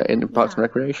Rec, in Parks and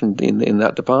Recreation in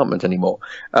that department anymore.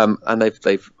 And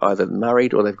they've either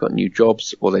married or they've got new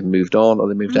jobs or they've moved on or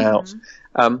they moved out.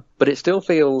 But it still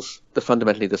feels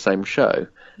fundamentally the same show.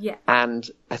 Yeah. And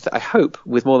I hope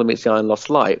with More Than Meets the Eye and Lost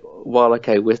Light, while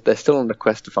they're still on the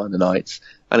quest to find the Knights,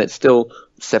 and it's still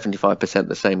 75%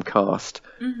 the same cast.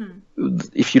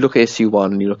 If you look at SU1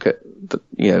 and you look at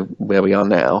where we are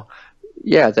now,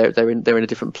 they're in a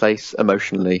different place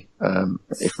emotionally,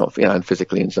 if not and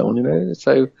physically and so on.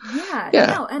 So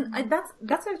and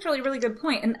that's actually a really good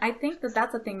point, and I think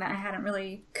that's a thing that I hadn't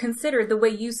really considered, the way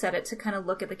you said it, to kind of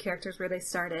look at the characters where they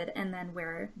started and then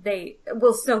where they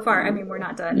so far. I mean, we're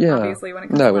not done obviously when it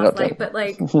comes to Lost Light, but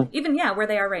even where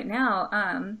they are right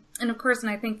now. And of course, and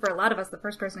I think for a lot of us, the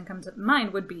first person that comes to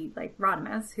mind would be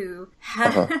Rodimus, who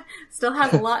still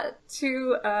has a lot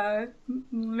to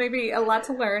maybe a lot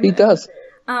to learn. He does.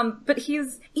 But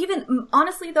he's even,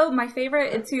 honestly though, my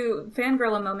favorite, to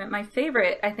fangirl a moment, my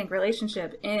favorite, I think,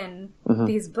 relationship in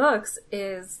these books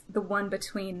is the one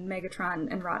between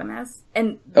Megatron and Rodimus.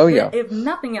 And if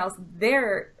nothing else,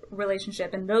 their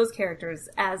relationship and those characters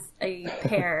as a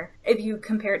pair, if you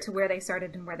compare it to where they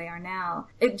started and where they are now,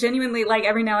 it genuinely,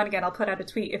 every now and again I'll put out a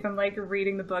tweet if I'm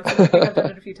reading the book, and I think I've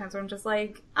done it a few times, where I'm just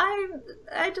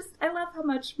I love how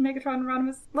much Megatron and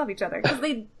Rodimus love each other, because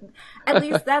they, at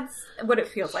least that's what it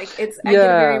feels like. I get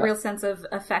a very real sense of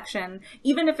affection,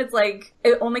 even if it's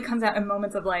it only comes out in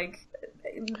moments of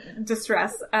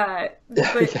distress, but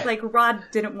Rod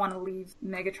didn't want to leave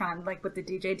Megatron with the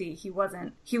DJD. He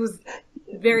was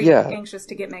very anxious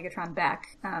to get Megatron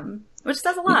back, which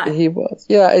says a lot. He was,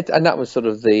 and that was sort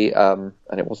of the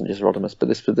and it wasn't just Rodimus, but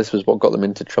this was what got them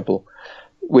into trouble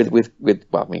with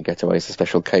well, I mean, Getaway's a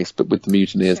special case, but with the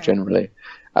mutineers generally.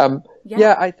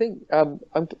 I think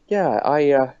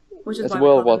which is why we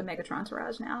call them the Megatron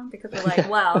Entourage now, because we're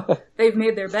wow, they've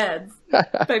made their beds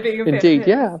by being a fan. Indeed,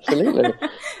 absolutely.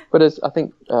 But as I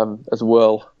think, as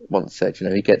Whirl once said,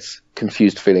 he gets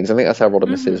confused feelings. I think that's how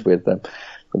Rodimus is with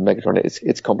Megatron.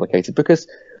 It's complicated because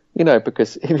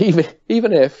even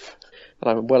if,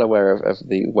 and I'm well aware of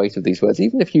the weight of these words,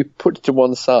 even if you put to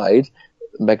one side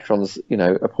Megatron's,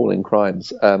 appalling crimes,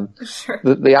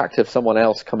 the act of someone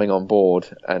else coming on board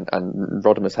and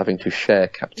Rodimus having to share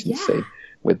captaincy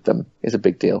with them is a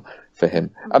big deal for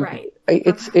him.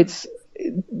 It's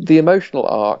the emotional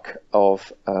arc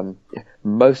of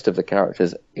most of the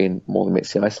characters in More Than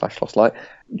Meets the Eye / Lost Light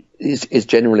is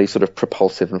generally sort of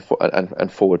propulsive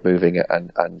and forward moving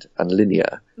and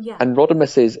linear. Yeah. And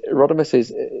Rodimus is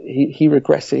he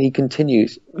regresses. He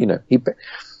continues.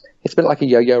 It's a bit like a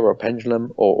yo-yo or a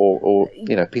pendulum or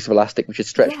a piece of elastic which is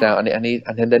stretched out and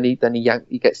then he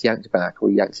gets yanked back, or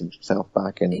he yanks himself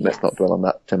back, and let's not dwell on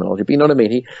that terminology. But you know what I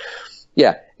mean?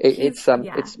 It's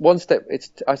one step.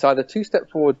 It's either 2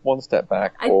 steps forward, 1 step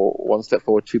back, or 1 step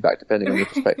forward, 2 back, depending on your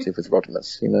perspective with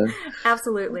Rodimus.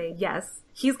 Absolutely, yes.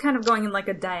 He's kind of going in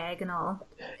a diagonal,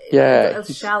 a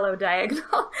shallow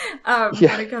diagonal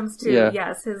when it comes to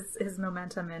his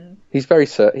momentum, and he's very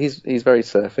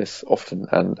surface often,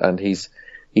 and he's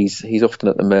often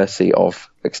at the mercy of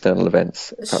external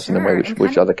events, perhaps in a way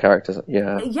which other characters,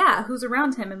 who's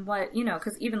around him, and what,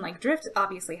 because even Drift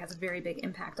obviously has a very big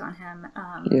impact on him.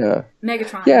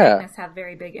 Megatron and Magnus have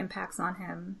very big impacts on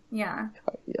him.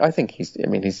 I think he's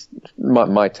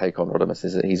my take on Rodimus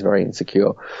is that he's very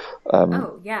insecure.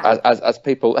 As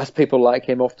people like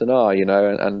him often are,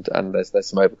 and there's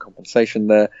some overcompensation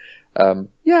there.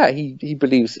 He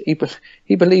believes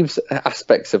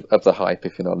aspects of the hype,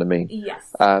 if you know what I mean.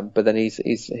 Yes. But then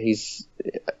he's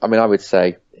I would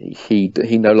say he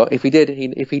no longer, if he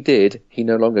did, he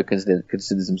no longer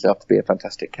considers himself to be a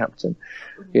fantastic captain.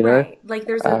 Right.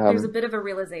 There's a bit of a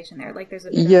realization there. There's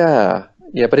a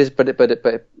bit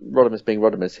but Rodimus being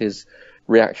Rodimus, his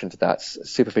reaction to that,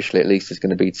 superficially at least, is going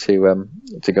to be to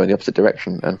go in the opposite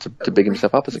direction and to big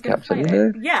himself up as a captain.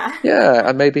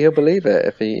 And maybe he'll believe it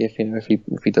if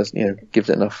he does, gives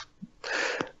it enough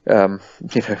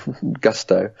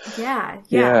gusto.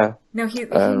 No, he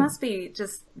must be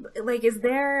just is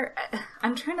there,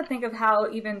 I'm trying to think of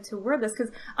how even to word this,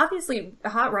 because obviously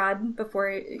Hot Rod, before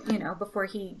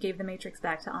he gave the Matrix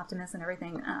back to Optimus and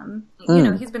everything,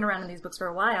 he's been around in these books for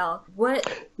a while. What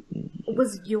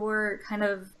was your kind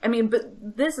of, I mean, but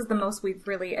this is the most we've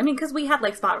really, I mean, because we had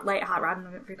like Spotlight, Hot Rod,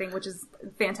 and everything, which is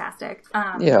fantastic.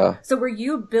 So were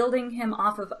you building him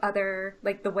off of other,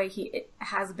 like the way he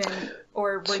has been,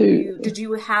 or did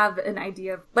you have an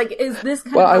idea of, like, is this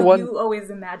kind of how you always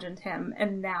imagined him,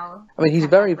 and now? I mean, he's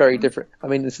very, very different. I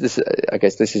mean, I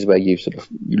guess this is where you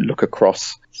look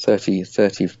across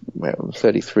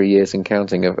 33 years and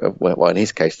counting well, in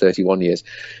his case, 31 years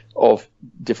of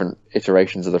different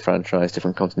iterations of the franchise,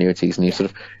 different continuities, and you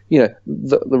sort of,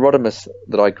 the Rodimus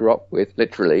that I grew up with,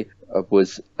 literally,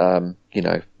 was,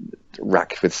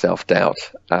 racked with self-doubt.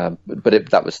 But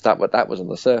that was on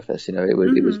the surface,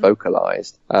 it was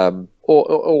vocalized. Or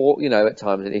at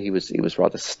times he was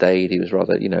rather staid. He was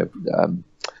rather,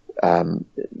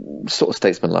 sort of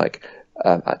statesman-like,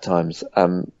 at times.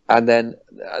 And then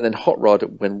Hot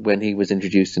Rod, when he was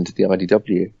introduced into the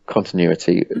IDW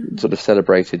continuity, sort of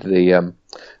celebrated the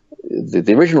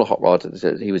original Hot Rod.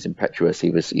 He was impetuous. He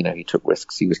was, he took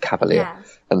risks. He was cavalier,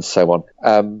 and so on.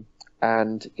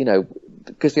 And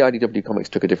because the IDW comics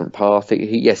took a different path,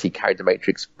 he carried the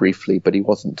Matrix briefly, but he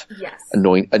wasn't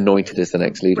anointed as the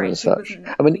next leader and such.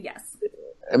 I mean,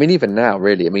 even now,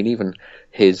 really. I mean, even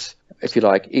his, if you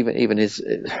like, even his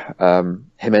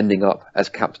him ending up as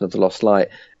captain of the Lost Light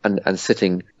and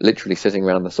literally sitting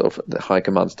around the sort of the high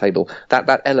command's table,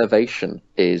 that elevation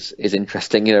is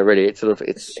interesting. Really, it's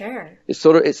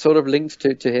sort of linked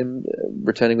to him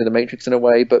returning with the Matrix in a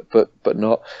way, but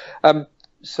not.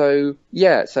 So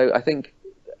I think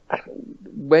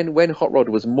when Hot Rod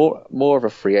was more of a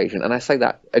free agent, and I say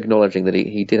that acknowledging that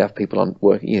he did have people on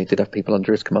work, he did have people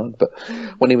under his command, but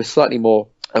when he was slightly more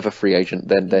of a free agent,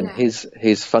 then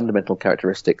his fundamental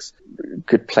characteristics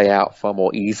could play out far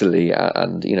more easily,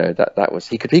 and that was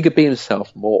he could be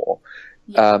himself more.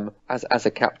 As a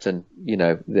captain,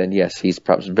 then yes, he's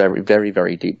perhaps very, very,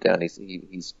 very deep down.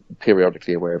 He's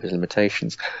periodically aware of his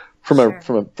limitations.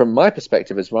 From my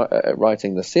perspective as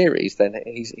writing the series, then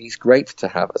he's great to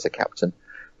have as a captain,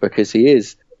 because he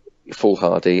is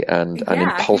foolhardy and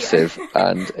impulsive,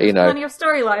 and plenty of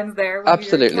storylines there.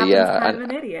 Absolutely, kind of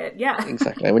an idiot,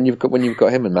 exactly. And when you've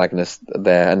got him and Magnus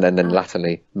there, and then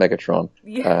latterly Megatron,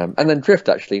 and then Drift,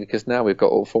 actually, because now we've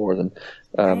got all four of them.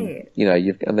 And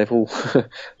they've all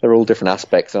they're all different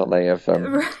aspects, aren't they? Of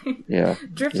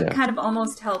Drift kind of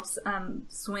almost helps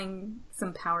swing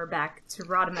some power back to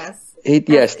Rodimus.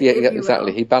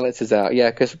 Exactly. He balances out,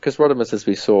 because Rodimus, as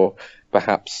we saw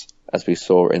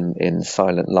in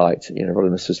Silent Light,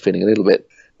 Rodimus was feeling a little bit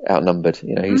outnumbered.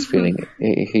 He's feeling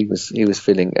he was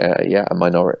feeling a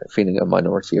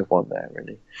minority of one there,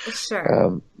 really.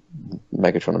 Sure.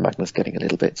 Megatron and Magnus getting a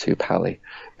little bit too pally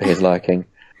for his liking.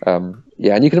 And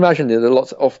you can imagine there are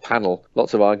lots of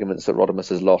arguments that Rodimus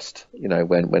has lost,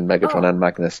 when Megatron and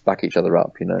Magnus back each other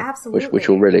up, Absolutely. which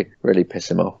will really, really piss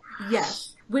him off.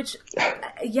 Yes. Which,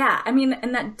 I mean,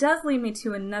 and that does lead me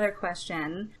to another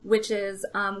question, which is,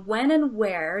 when and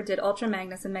where did Ultra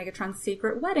Magnus and Megatron's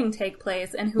secret wedding take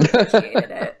place, and who officiated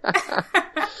it?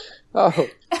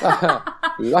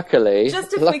 Luckily.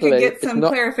 Just if we could get some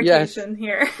clarification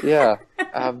here.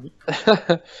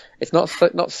 It's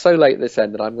not so late this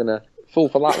end that I'm going to fall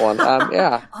for that one.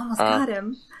 Almost got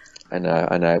him. I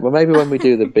know. Well, maybe when we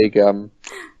do the big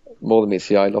More Than Meets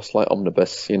the Eye Lost Light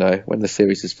omnibus, when the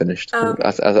series is finished,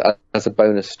 as a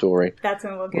bonus story. That's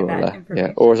when we'll get that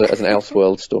information. Or as an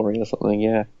Elseworld story or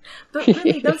something, But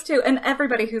really, those two, and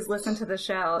everybody who's listened to the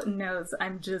show knows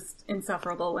I'm just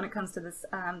insufferable when it comes to this,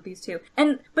 these two.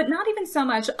 But not even so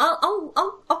much.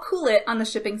 I'll cool it on the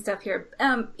shipping stuff here.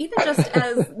 Even just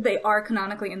as they are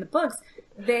canonically in the books,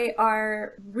 they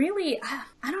are really,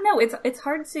 I don't know, it's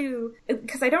hard to,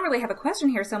 because I don't really have a question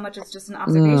here so much as just an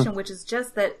observation, which is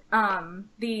just that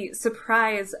the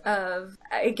surprise of,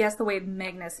 I guess, the way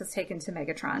Magnus has taken to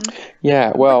Megatron.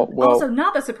 Also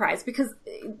not the surprise, because,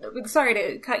 sorry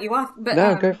to cut you off, but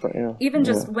no, go for it, even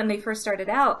just when they first started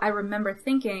out, I remember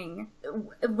thinking,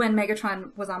 when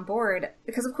Megatron was on board,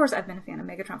 because of course I've been a fan of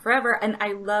Megatron forever, and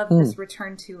I love this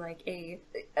return to like a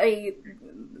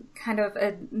kind of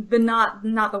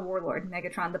not the warlord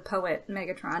Megatron, the poet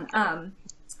Megatron.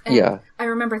 I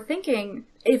remember thinking,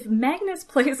 if Magnus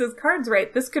plays his cards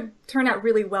right, this could turn out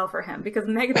really well for him, because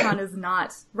Megatron is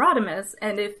not Rodimus,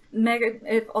 and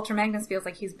if Ultra Magnus feels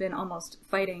like he's been almost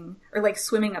fighting, or like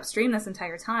swimming upstream this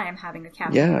entire time, having a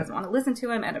captain who doesn't want to listen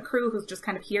to him, and a crew who's just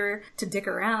kind of here to dick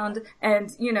around,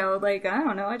 and, like, I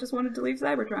don't know, I just wanted to leave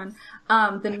Cybertron,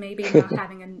 then maybe not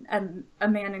having a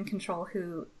man in control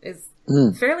who is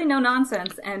fairly no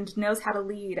nonsense and knows how to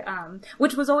lead,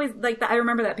 which was always, like, I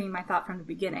remember that being my thought from the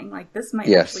beginning. beginning. Like, this might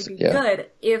actually be good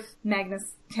if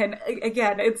Magnus can,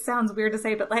 again, it sounds weird to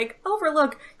say, but like,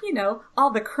 overlook,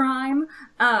 all the crime.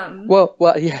 Well,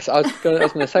 yes, I was going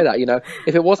to say that,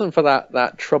 if it wasn't for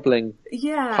that troubling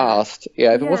past,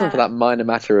 if it wasn't for that minor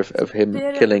matter of him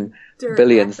killing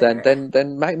billions, then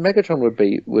Megatron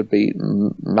would be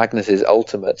Magnus's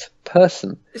ultimate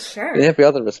person. Sure. In every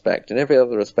other respect, he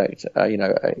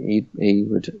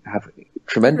would have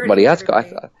tremendous. Well, he has got.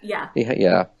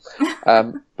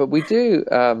 But we do.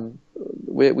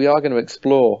 We are going to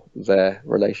explore their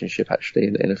relationship actually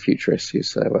in a future issue.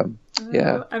 So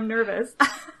I'm nervous.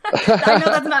 I know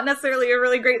that's not necessarily a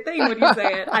really great thing when you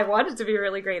say it. I want it to be a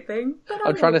really great thing. But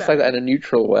I'm trying to say that in a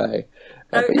neutral way.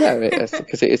 But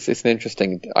because it's an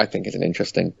interesting. I think it's an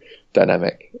interesting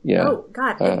dynamic. Yeah. Oh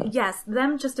God, yes.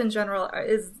 Them just in general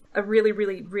is a really,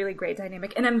 really, really great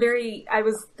dynamic, and I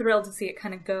was thrilled to see it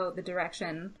kind of go the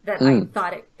direction that I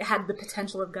thought it had the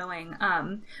potential of going.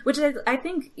 Which is, I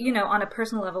think, on a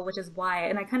personal level, which is why,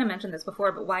 and I kind of mentioned this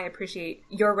before, but why I appreciate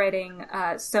your writing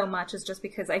so much is just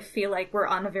because I feel like we're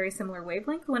on a very similar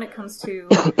wavelength when it comes to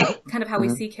kind of how we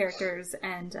see characters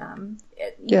and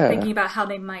thinking about how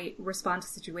they might respond to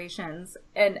situations.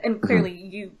 And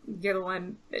clearly, you're the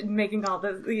one making all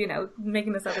the,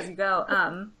 making this up as you go.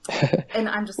 And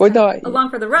I'm just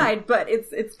along for the ride, but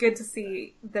it's good to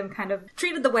see them kind of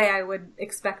treated the way I would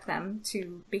expect them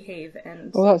to behave.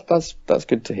 And that's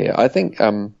good to hear. I think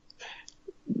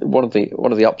one of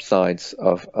the upsides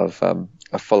of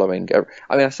following.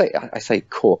 I mean, I say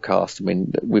core cast. I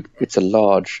mean, it's a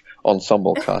large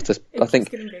ensemble cast. I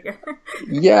think. Getting bigger.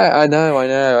 Yeah, I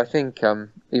know. I think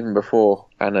even before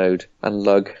Anode and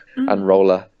Lug and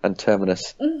Roller and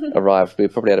Terminus arrived, we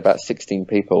probably had about 16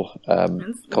 people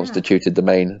constituted the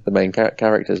main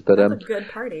characters. But that's a good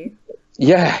party.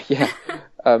 Yeah.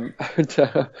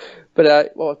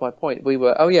 But what was my point? We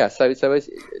were So as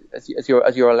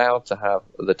you're allowed to have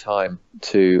the time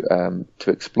to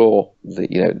explore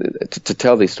to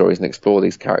tell these stories and explore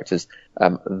these characters,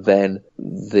 then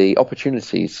the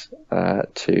opportunities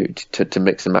to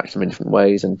mix and match them in different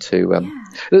ways and to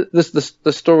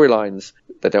the storylines,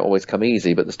 they don't always come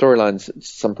easy, but the storylines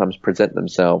sometimes present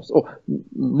themselves, or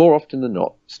more often than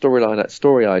not, story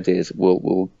ideas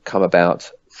will come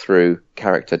about through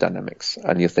character dynamics,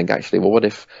 and you think, actually, well, what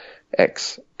if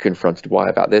X confronted Y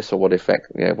about this, or what if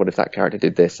that character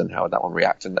did this, and how would that one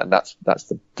react? And that's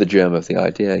the germ of the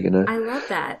idea, I love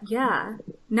that. Yeah.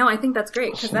 No, I think that's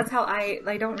great, because that's how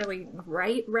I don't really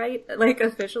write like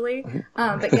officially.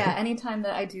 But yeah, anytime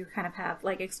that I do kind of have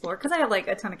like explore, because I have like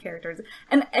a ton of characters,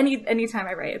 and anytime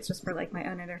I write, it's just for like my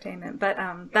own entertainment. But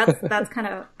that's kind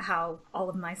of how all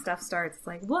of my stuff starts. It's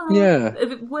like, well,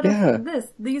 what if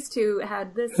these two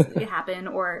had this happen,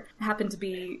 or happen to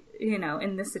be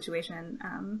in this situation?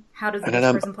 How does this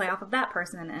person play off of that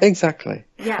person? And, exactly.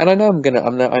 Yeah. And I know I'm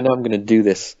gonna do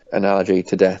this analogy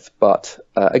to death, but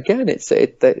again, it's a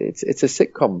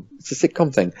sitcom. It's a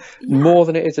sitcom thing more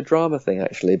than it is a drama thing,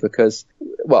 actually, because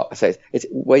I say it's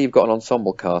where you've got an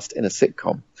ensemble cast in a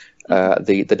sitcom.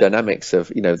 The dynamics of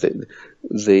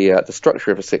the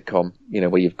structure of a sitcom,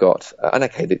 where you've got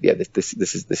this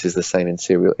is the same in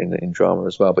serial in drama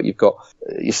as well, but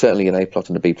you're certainly an A plot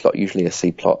and a B plot, usually a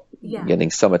C plot getting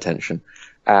some attention,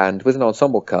 and with an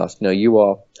ensemble cast,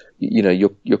 you're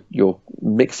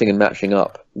mixing and matching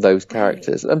up those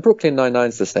characters, and Brooklyn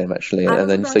Nine-Nine's the same actually, and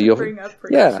then so you're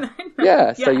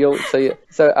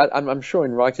so I'm sure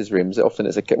in writers' rooms often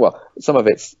it's some of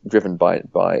it's driven by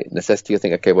necessity. You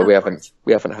think, we haven't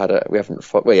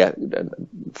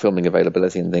filming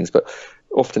availability and things, but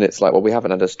often it's like, we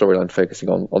haven't had a storyline focusing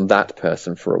on that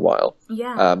person for a while,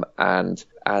 and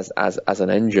as an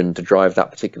engine to drive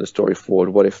that particular story forward,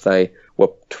 what if they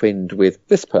were twinned with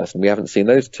this person? We haven't seen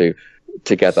those two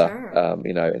together,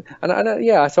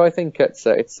 so I think it's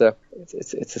a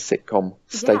sitcom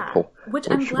staple. Which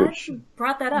I'm glad you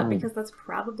brought that up, because that's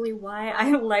probably why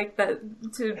I like that,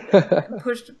 to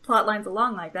push plot lines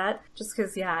along like that, just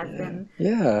because I've been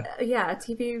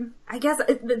TV, I guess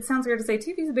it sounds weird to say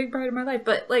TV is a big part of my life,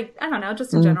 but like, I don't know,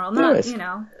 just in general, not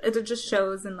it just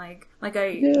shows, and like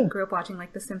I grew up watching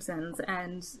like The Simpsons,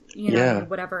 and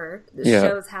whatever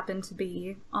shows happen to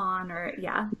be on, or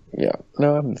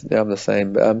no, I'm the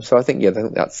same. So I think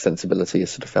that sensibility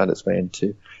has sort of found its way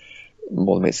into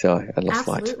More Than Meets the Eye and Lost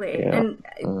Light. Absolutely, and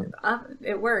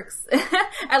it works,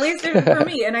 at least for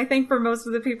me, and I think for most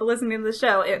of the people listening to the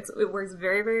show, it works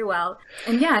very, very well.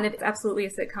 And and it's absolutely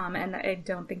a sitcom, and I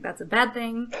don't think that's a bad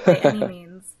thing by any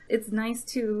means. instance, it's nice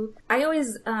to, I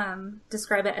always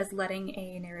describe it as letting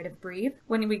a narrative breathe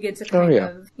when we get to kind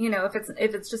of, you know, if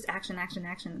it's just action,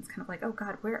 it's kind of like, oh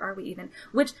God, where are we even?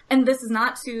 And this is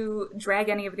not to drag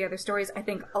any of the other stories. I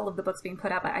think all of the books being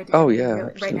put out by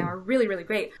IDW right now are really, really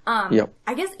great. I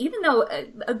guess even though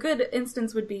a good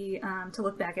instance would be to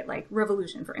look back at like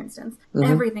Revolution, for instance,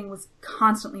 everything was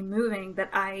constantly moving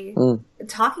that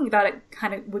talking about it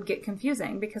kind of would get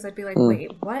confusing because I'd be like,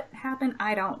 wait, what happened?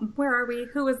 Where are we?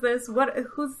 Who is this?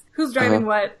 Who's driving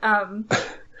what?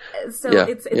 So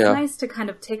it's nice to kind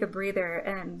of take a breather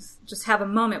and just have a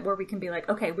moment where we can be like,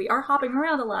 okay, we are hopping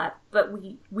around a lot, but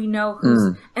we know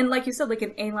who's, and like you said, like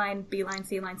an A line, B line,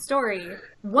 C line story,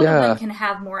 one of them can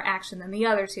have more action than the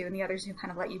other two, and the other two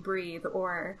kind of let you breathe,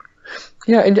 or...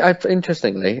 Yeah,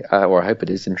 interestingly, or I hope it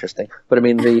is interesting, but I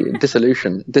mean, the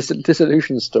Dissolution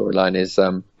storyline is,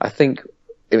 I think,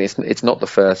 it's not the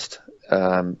first,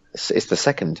 it's the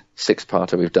second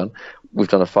 6-parter we've done. We've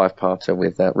done a 5-parter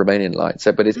with Romanian Light.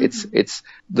 So, but it's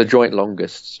the joint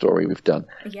longest story we've done.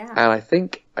 Yeah. And I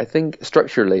think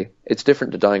structurally it's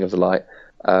different to Dying of the Light,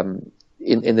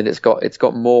 in that it's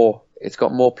got more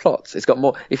plots. It's got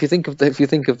more. If you think of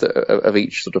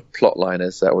each sort of plot line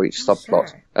as or each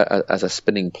subplot as a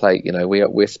spinning plate, you know,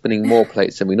 we're spinning more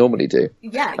plates than we normally do.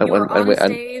 Yeah, you're on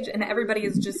stage, and everybody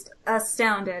is just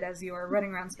astounded as you are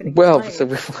running around spinning. plates.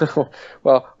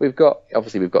 We've got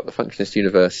the Functionist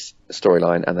Universe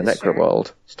storyline and the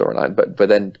Necroworld storyline, but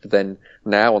then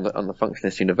now on the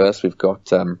Functionist Universe we've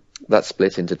got that's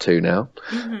split into 2 now,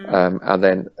 and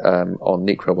then on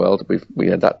Necroworld we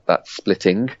had that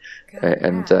splitting. So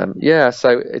it's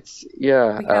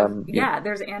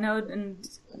there's Anode and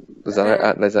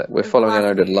we're following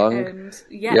Anode and Lung, and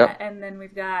then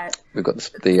we've got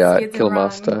the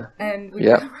Killmaster, and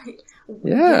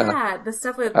the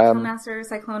stuff with Killmaster,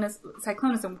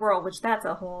 Cyclonus and Whirl, which that's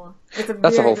a whole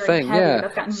thing. Heavy.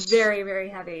 That's gotten very, very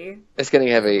heavy. It's getting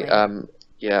heavy.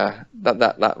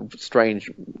 That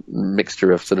strange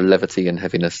mixture of sort of levity and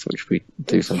heaviness, which we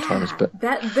do sometimes. But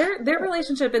that their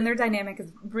relationship and their dynamic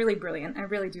is really brilliant. I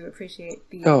really do appreciate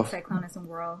the Cyclonus and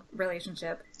Whirl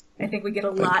relationship. I think we get a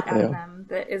lot out of them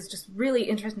that is just really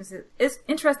interesting. It's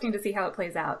interesting to see how it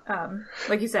plays out.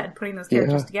 Like you said, putting those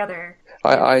characters together.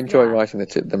 I enjoy writing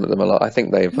them a lot. I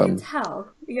think they've. You can tell.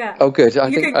 Yeah. Oh, good.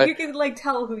 You can like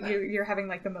tell who you're having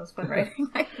like the most fun writing.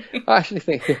 I actually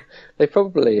think they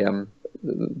probably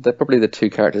they're probably the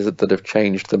 2 characters that have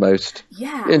changed the most.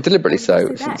 Yeah. And deliberately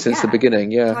so since the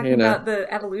beginning. Yeah. Talking about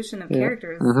the evolution of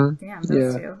characters. Damn,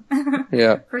 those 2.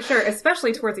 Yeah. For sure.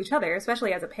 Especially towards each other,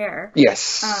 especially as a pair.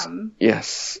 Yes.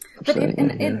 Yes. But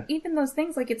and even those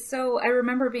things, like it's so, I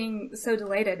remember being so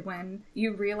delighted when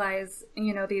you realize,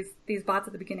 you know, these bots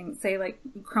at the beginning, say like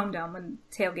Chrome Dome, when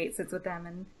Tailgate sits with them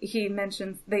and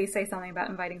they say something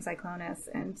about inviting Cyclonus,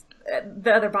 and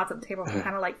the other bots at the table are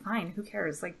kind of like, fine, who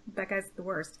cares? Like, that guy's the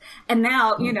worst. And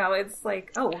now, you know, it's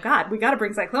like, oh God, we got to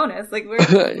bring Cyclonus. Like, where's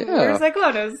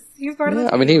Cyclonus? He's part of the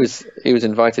team. I mean, he was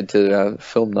invited to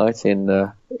film night in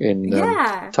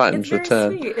Titan's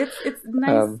Return. Sweet. It's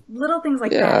nice little things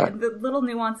like that, the little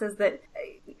nuances that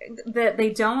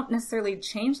they don't necessarily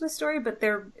change the story, but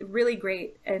they're really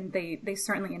great, and they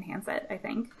certainly enhance it, I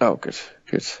think. Oh, good.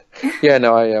 Yeah,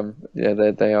 no,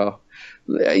 they are.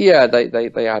 Yeah,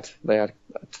 they add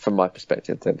from my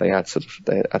perspective, they add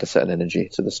a certain energy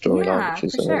to the storyline, which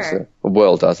is the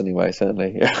world does anyway.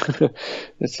 Certainly,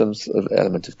 there's some sort of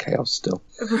element of chaos still.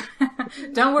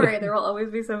 Don't worry, there will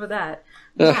always be some of that.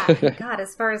 Yeah, God,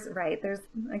 as far as there's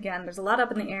a lot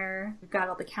up in the air. We've got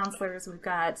all the counselors. We've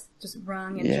got just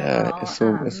Rung in general.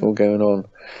 It's all going on.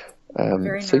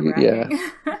 Very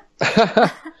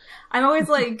I'm always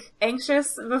like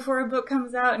anxious before a book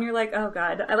comes out, and you're like, oh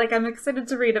God, I'm excited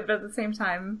to read it, but at the same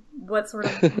time, what sort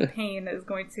of pain is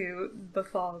going to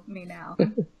befall me now?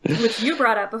 Which you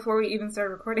brought up before we even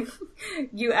started recording.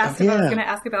 You asked if I was going to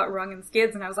ask about Rung and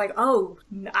Skids, and I was like, oh,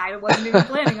 I wasn't even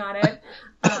planning on it.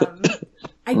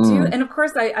 I do, and of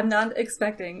course I'm not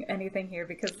expecting anything here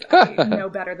because I know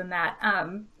better than that.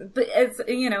 But it's,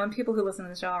 and people who listen to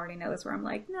the show already know this, where I'm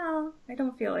like, no, I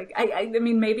don't feel like, I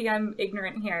mean, maybe I'm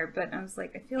ignorant here, but I was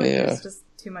like, I feel like there's just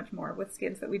too much more with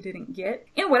Skids that we didn't get.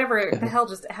 And whatever the hell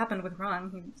just happened with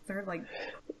Rung, he started like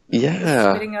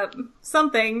spitting up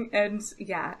something, and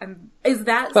is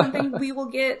that something we will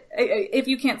get? If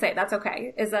you can't say it, that's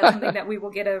okay. Is that something that we will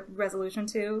get a resolution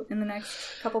to in the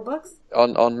next couple books?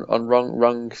 On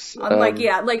Rung's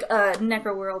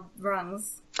Necroworld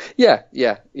Rungs. Yeah.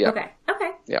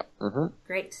 Okay. Yeah. Mm-hmm.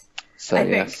 Great. So I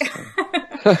think.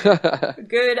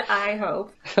 Good. I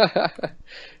hope.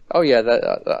 Oh yeah,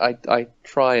 I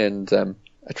try and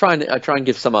try and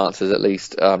give some answers at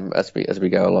least as we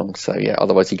go along. So yeah,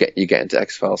 otherwise you get into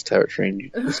X-Files territory and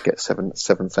you just get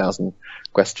 7,000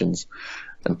 questions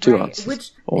and two answers.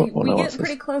 Which or we no get answers.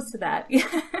 pretty close to that.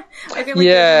 I feel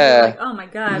like oh my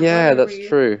god. Yeah, that's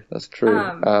true. That's true.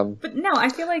 But no, I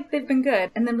feel like they've been good.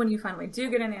 And then when you finally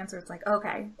do get an answer, it's like,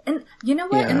 okay. And you know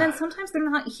what? Yeah. And then sometimes they're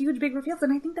not huge, big reveals,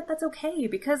 and I think that that's okay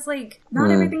because like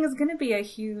not everything is going to be a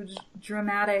huge,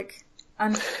 dramatic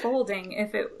unfolding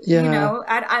if it you know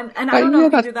I don't know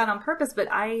if you do that on purpose, but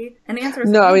an answer is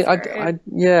no an answer. I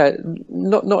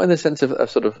not in the sense of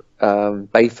sort of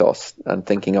bathos and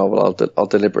thinking I'll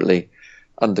deliberately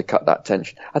undercut that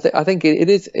tension. I think it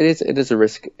is a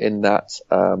risk in that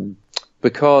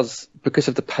because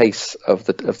of the pace of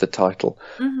the title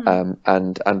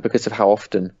and because of how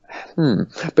often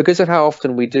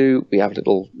we have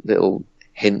little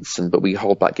hints but we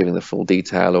hold back giving the full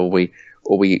detail or we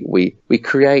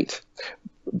create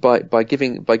by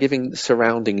giving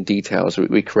surrounding details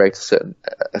we create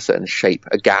a certain shape,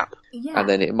 a gap, and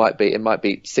then it might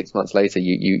be 6 months later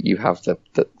you have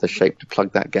the shape to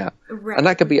plug that gap, and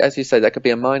that could be, as you say, that could be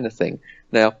a minor thing.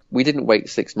 Now we didn't wait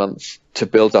 6 months to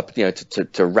build up,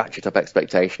 to ratchet up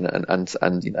expectation and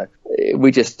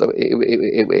we just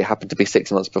it happened to be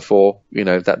 6 months before,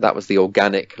 that was the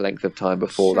organic length of time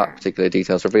before that particular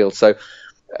detail's revealed. So.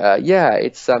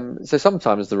 It's so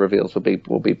sometimes the reveals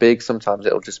will be big. Sometimes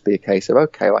it'll just be a case of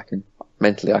okay, I can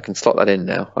slot that in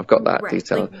now. I've got that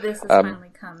detail. Like this has finally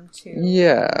come to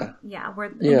where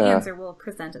the answer will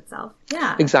present itself.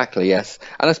 Yeah, exactly. Yes,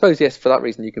 and I suppose for that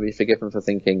reason you can be forgiven for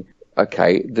thinking,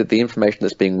 okay, the information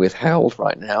that's being withheld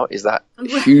right now, is that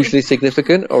hugely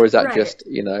significant, or is that just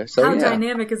So how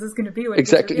dynamic is this going to be? When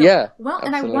exactly. It yeah. Well,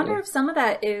 absolutely. And I wonder if some of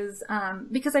that is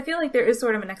because I feel like there is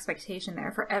sort of an expectation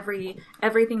there for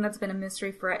everything that's been a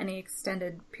mystery for any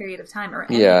extended period of time or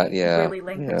any really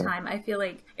length of time. I feel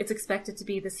like it's expected to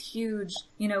be this huge,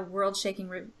 world-shaking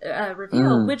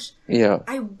reveal, which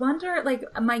I wonder. Like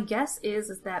my guess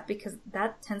is that because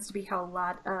that tends to be how a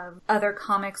lot of other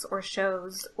comics or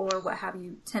shows or what have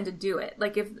you tend to do it.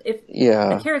 Like if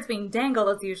the carrot's being dangled,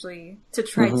 it's usually to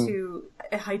try to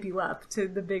hype you up to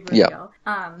the big reveal.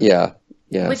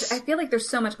 Yes. Which I feel like there's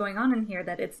so much going on in here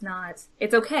that it's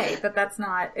okay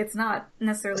it's not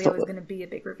necessarily always going to be a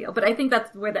big reveal. But I think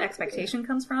that's where the expectation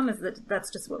comes from, is that that's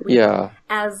just what we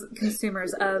as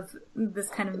consumers of this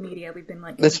kind of media, we've been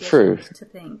like, that's true to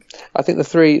think. I think the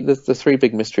three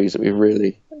big mysteries that we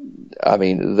really,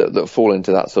 that fall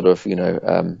into that sort of,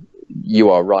 you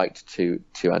are right to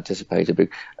anticipate a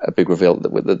big reveal.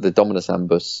 The Dominus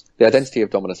Ambus, the identity of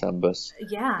Dominus Ambus.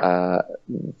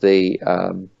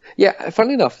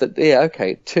 Funnily enough,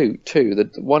 two.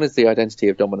 One is the identity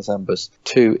of Dominus Ambus.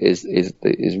 Two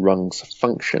is Rung's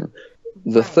function.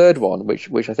 The third one,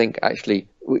 which I think actually,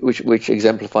 which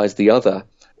exemplifies the other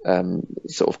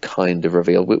sort of kind of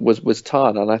reveal, was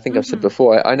Tarn. And I think I've said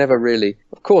before, I never really,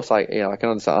 of course, I can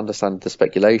understand the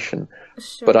speculation,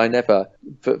 but I never.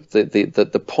 But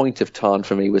the point of Tarn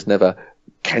for me was never,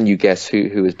 can you guess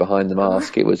who is behind the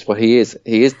mask? It was, well, he is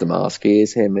the mask. He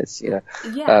is him. It's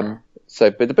So,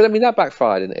 but I mean that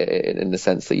backfired in the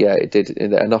sense that it did.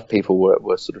 Enough people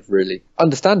were sort of really,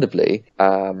 understandably,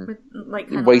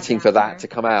 waiting for that to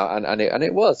come out, and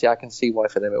it was. I can see why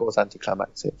for them it was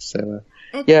anticlimactic. So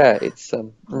it's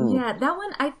that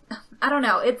one I don't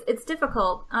know. It's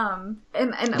difficult. And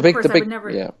of course I would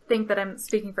never think that I'm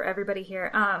speaking for everybody here.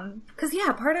 Because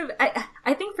part of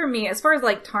I think for me, as far as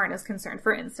like Tarn is concerned,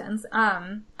 for instance,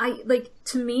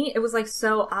 to me it was like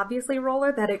so obviously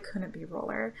Roller that it couldn't be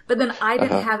Roller. But then I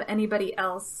didn't have anybody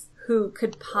else who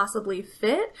could possibly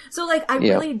fit. So like I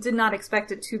really did not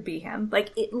expect it to be him. Like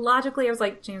logically I was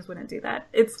like, James wouldn't do that.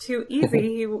 It's too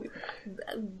easy. You've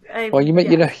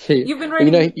been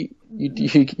writing.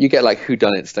 You get like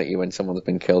whodunits, don't you, when someone's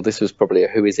been killed? This was probably a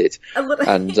who is it? And with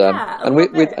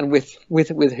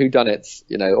whodunits,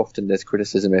 often there's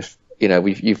criticism if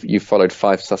you've followed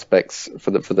 5 suspects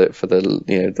for the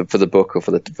book or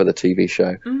for the TV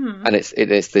show, and it's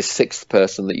this 6th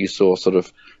person that you saw sort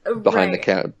of behind the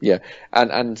counter,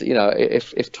 and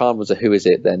if Tarn was a who is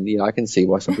it, then I can see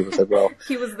why some people said, well,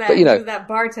 he was that he was that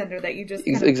bartender that you just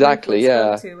spoke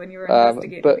to when you were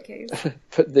investigating the case.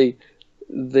 But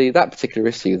that particular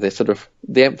issue, the sort of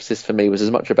the emphasis for me was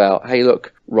as much about, hey,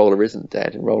 look, Roller isn't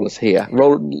dead and Roller's here.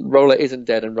 Roller isn't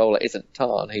dead and Roller isn't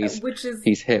Tarn.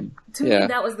 He's him. To me,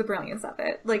 that was the brilliance of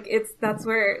it. Like, that's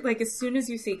where, like, as soon as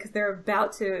you see, because they're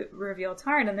about to reveal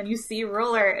Tarn, and then you see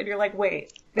Roller, and you're like,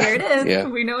 wait, there it is. Yeah.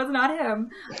 We know it's not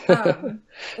him.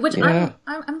 Which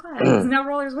I'm glad, because now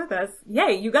Roller's with us.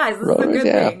 Yay, you guys, this is a good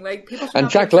thing. Like, people should. And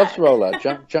Jack loves Roller.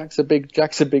 Jack's a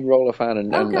big Roller fan,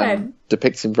 and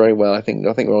depicts him very well. I think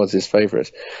Roller's his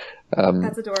favourite.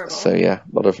 That's adorable. So yeah,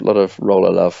 lot of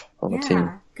Roller love on the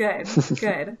team. Good.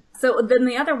 So then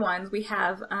the other ones we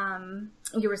have,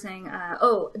 you were saying,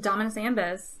 Dominus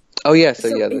Ambus. Oh yeah,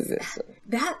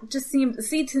 that just seemed,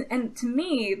 to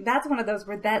me, that's one of those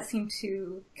where that seemed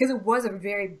to, because it was a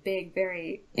very big,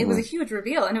 it was a huge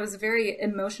reveal, and it was a very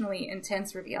emotionally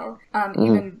intense reveal,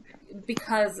 even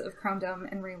because of Chrome Dome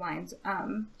and Rewind.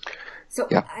 So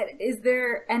is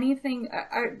there anything,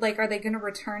 are they going to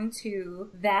return to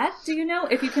that? Do you know,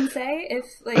 if you can say,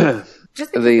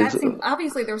 just because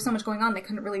obviously there was so much going on, they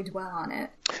couldn't really dwell on it.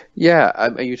 Yeah,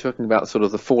 are you talking about sort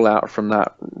of the fallout from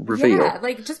that reveal?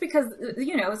 Yeah, just because,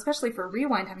 especially for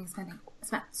Rewind having spent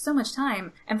so much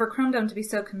time, and for Chrome Dome to be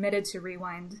so committed to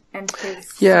Rewind and his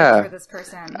search for this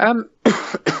person.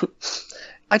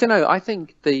 I don't know. I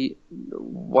think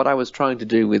what I was trying to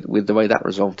do with the way that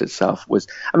resolved itself was,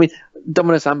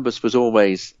 Dominus Ambus was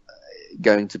always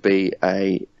going to be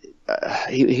it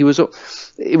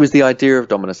was the idea of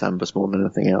Dominus Ambus more than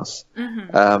anything else.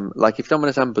 Mm-hmm. If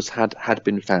Dominus Ambus had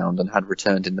been found and had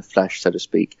returned in the flesh, so to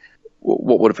speak,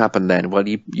 what would have happened then? Well,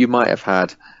 you might have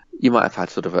had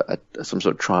sort of some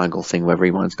sort of triangle thing where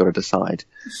Rewind's got to decide.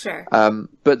 Sure.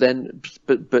 But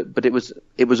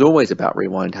it was always about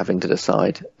Rewind having to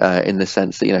decide, in the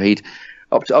sense that, he'd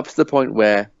up to the point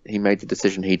where he made the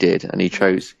decision he did, and he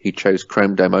chose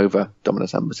Chrome Dome over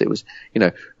Dominus Ambus. It was,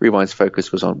 Rewind's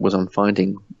focus was on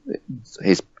finding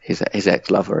his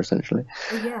ex-lover, essentially.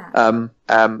 Yeah.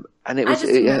 And it was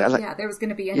there was going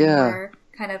to be any more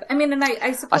kind of, and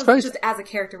I suppose just as a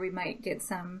character we might get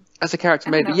some, as a character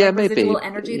maybe residual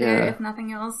energy there, if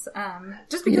nothing else,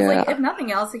 just because if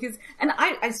nothing else, because, and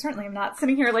I certainly am not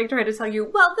sitting here trying to tell you,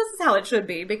 well, this is how it should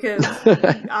be, because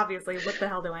obviously what the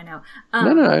hell do I know?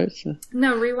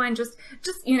 No, Rewind just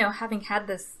having had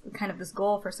this kind of this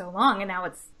goal for so long, and now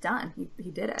it's done.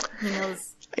 He did it. He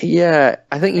knows. Yeah,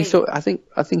 I think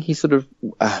he sort of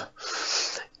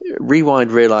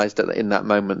Rewind realized that in that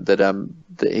moment that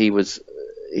he was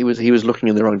looking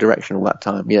in the wrong direction all that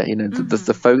time. Yeah,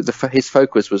 his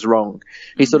focus was wrong.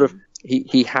 He sort of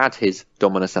he had his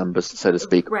Dominus Ambus, so to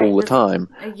speak, all the time,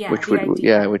 which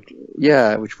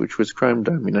was Chrome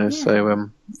Dome.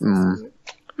 So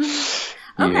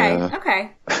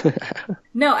Okay.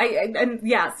 No,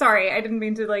 sorry, I didn't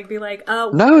mean to be like,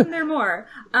 no, isn't there more?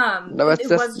 It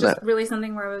was just really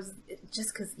something where I was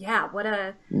just because, what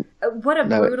a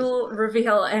brutal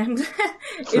reveal and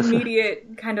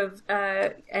immediate kind of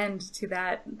end to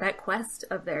that quest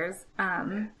of theirs,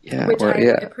 which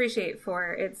I appreciate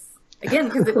for its. Again,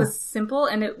 because it was simple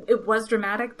and it was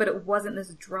dramatic, but it wasn't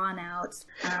this drawn out.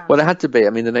 Well, it had to be.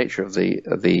 The nature of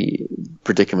the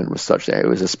predicament was such that it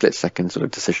was a split second sort of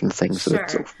decision thing.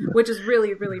 Which is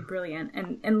really, really brilliant.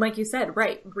 And like you said,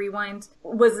 right, Rewind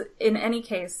was, in any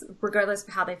case, regardless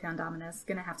of how they found Dominus,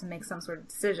 going to have to make some sort of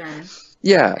decision.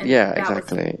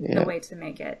 Exactly. The way to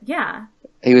make it. Yeah.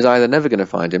 He was either never going to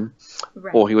find him,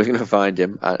 or he was going to find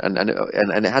him, and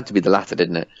it had to be the latter,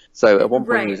 didn't it? So at one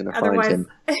point he was going to find him,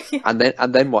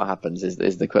 and then what happens is the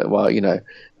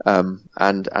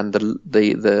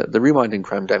the Rewind and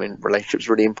Chrome Dome relationship is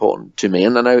really important to me,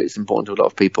 and I know it's important to a lot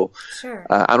of people. Sure.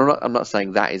 I'm not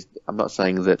saying that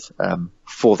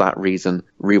for that reason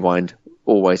Rewind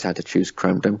always had to choose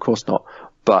Chrome Dome. Of course not,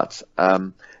 but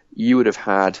you would have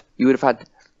had.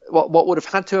 What would have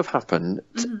had to have happened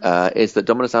is that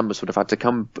Dominus Ambus would have had to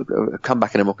come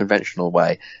back in a more conventional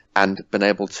way and been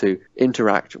able to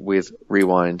interact with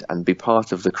Rewind and be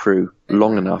part of the crew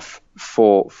long enough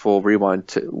for Rewind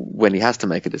to, when he has to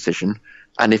make a decision,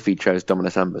 and if he chose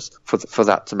Dominus Ambus, for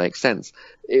that to make sense.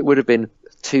 It would have been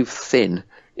too thin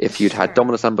if you'd had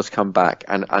Dominus Ambus come back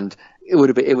and it would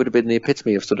have been the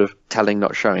epitome of sort of telling,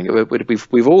 not showing.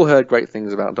 We've all heard great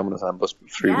things about Dominus Ambus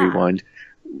through Rewind.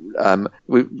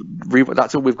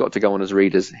 That's all we've got to go on as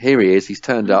readers. Here he is. He's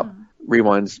turned up.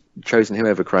 Rewind's chosen him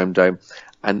over Chrome Dome,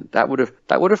 and that would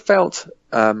have felt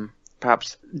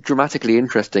perhaps dramatically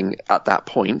interesting at that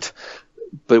point.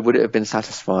 but would it have been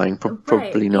satisfying?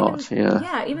 Probably not.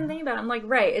 Yeah, even thinking about it, I'm like,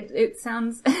 right, it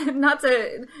sounds, not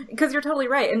to, because you're totally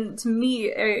right, and to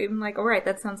me, I'm like, all right,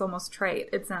 that sounds almost trite.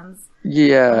 It sounds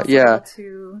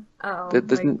too,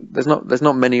 there's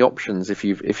not many options if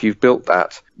you've built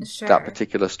that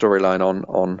particular storyline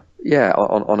on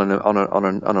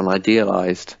an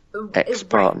idealized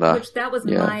ex-partner. Right, which that was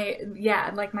my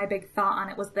big thought on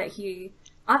it was that he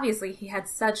had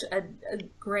such a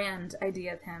grand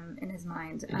idea of him in his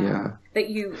mind. And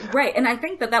I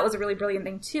think that was a really brilliant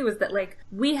thing too, is that like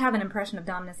we have an impression of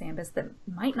Dominus Ambus that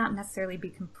might not necessarily be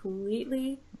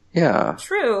completely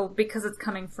true because it's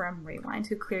coming from Rewind,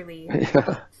 who clearly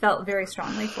felt very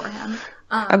strongly for him.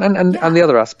 And the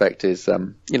other aspect is,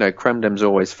 Cremdem's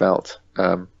always felt,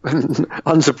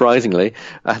 unsurprisingly,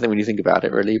 I think when you think about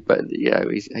it, really, but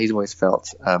he's always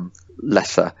felt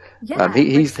lesser. Yeah,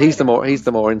 he's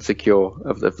the more insecure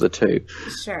of the two.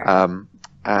 Sure.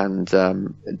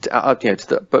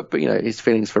 But his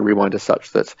feelings for Rewind are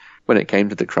such that when it came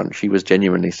to the crunch, he was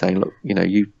genuinely saying, look,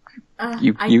 you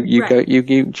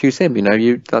choose him.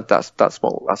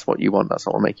 That's what you want. That's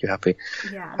what will make you happy.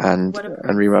 Yeah. And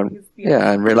Rewind,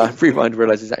 Rewind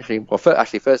realizes actually,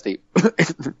 firstly,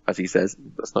 as he says,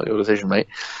 that's not your decision, mate.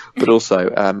 But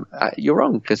also, you're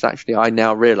wrong, because actually, I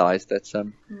now realize that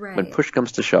when push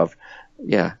comes to shove,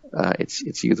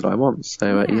 it's you that I want.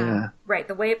 So right.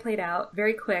 The way it played out,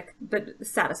 very quick but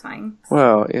satisfying.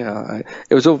 Well,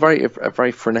 it was all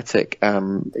very frenetic.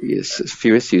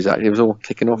 Few issues actually. It was all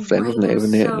kicking off then, wasn't it?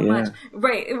 So much.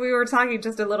 Right. We were talking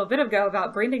just a little bit ago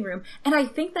about Branding Room, and I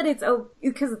think that it's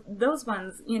because those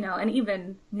ones, and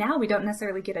even now we don't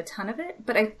necessarily get a ton of it,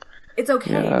 but it's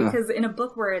okay because in a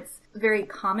book where it's very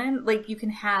common, like you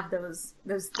can have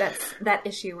that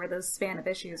issue or those span of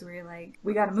issues where you're like,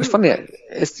 we got to move. It's funny.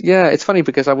 It's funny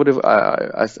because I would have,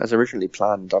 as originally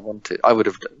planned, I would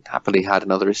have happily had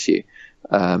another issue,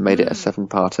 made it a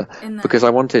 7-parter because I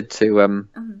wanted to.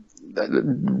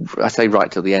 I say right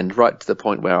till the end, right to the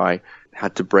point where I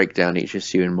had to break down each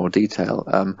issue in more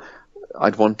detail.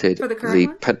 I'd wanted for the current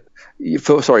one?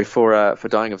 For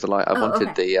Dying of the Light, I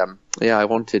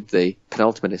wanted the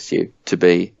penultimate issue to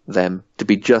be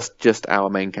just our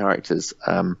main characters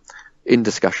in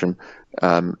discussion,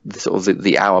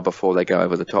 the hour before they go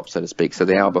over the top, so to speak. So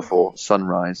the hour before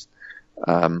sunrise,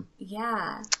 or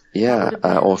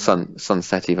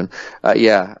sunset even,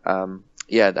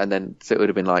 and then so it would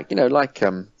have been like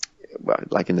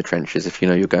like in the trenches, if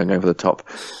you're going over the top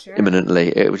imminently,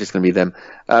 it was just going to be them.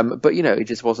 But it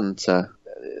just wasn't.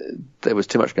 There was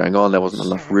too much going on. There wasn't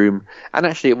enough room, and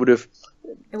actually, it would have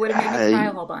made me cry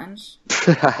a whole bunch.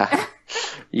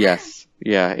 Yes,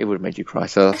 it would have made you cry.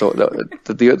 So I thought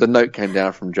the note came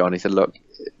down from John. He said, "Look,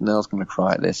 Nell's going to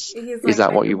cry at this. Is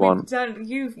that what you want?"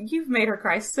 You've made her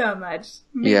cry so much.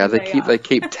 They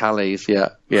keep tallies.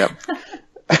 Yeah.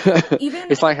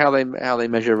 It's like how they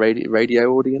measure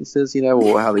radio audiences,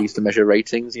 or how they used to measure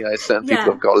ratings. Certain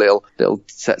people have got little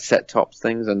set top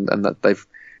things, and that they've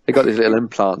got these little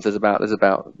implants. There's about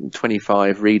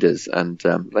 25 readers, and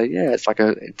it's like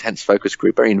an intense focus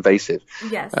group, very invasive.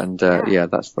 Yes. And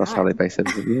that's how they base it.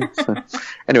 Yeah. So,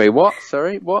 anyway, what?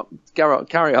 Sorry, what?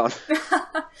 Carry on.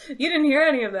 You didn't hear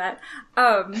any of that.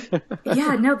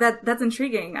 That's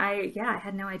intriguing. I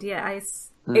had no idea.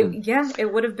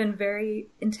 It would have been very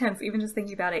intense, even just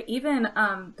thinking about it. Even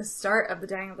the start of the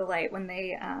Dying of the Light, when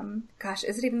they,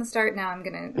 is it even the start? Now I'm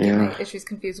gonna get my issues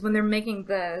confused. When they're making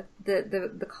the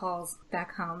calls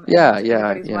back home.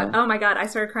 Oh my god, I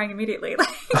started crying immediately.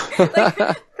 Like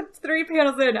 3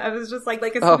 panels in, I was just like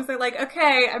as soon as they're like,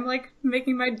 okay, I'm like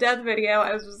making my death video,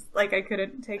 I was just like, I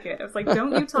couldn't take it. I was like,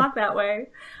 don't you talk that way.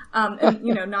 And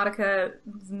Nautica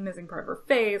was missing part of her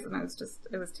face, and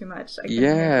it was too much. That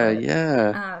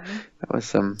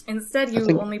was Instead,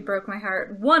 only broke my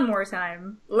heart one more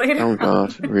time later. Oh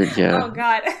god, Oh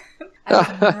god, I was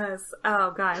a mess.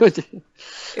 Oh god, it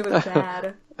was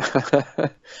bad.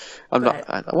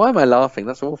 Why am I laughing?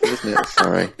 That's awful, isn't it?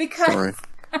 Sorry.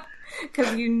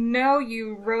 Because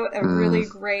you wrote a really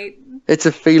great. It's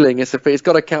a feeling. It's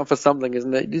got to count for something,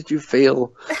 isn't it? Did you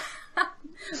feel?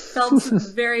 Felt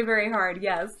very, very hard.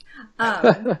 Yes.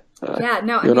 It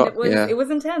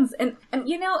was intense, and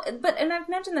I've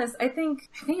mentioned this. I think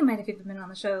it might have even been on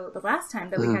the show the last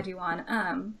time that we had you on.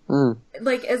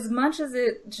 Like, as much as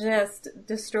it just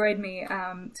destroyed me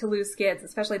to lose Skids,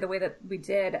 especially the way that we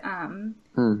did.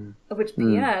 Which,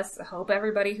 P.S. I hope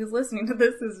everybody who's listening to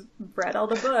this has read all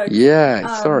the books.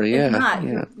 Yeah, sorry. If not,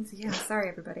 sorry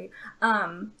everybody.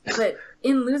 But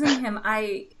in losing him,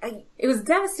 it was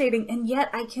devastating, and yet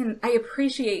I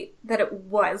appreciate that it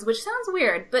was, which sounds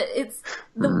weird, but it's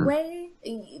the way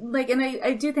like, and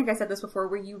I do think I said this before,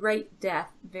 where you write death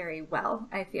very well,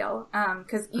 I feel.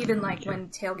 Because even, like, when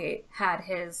Tailgate had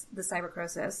the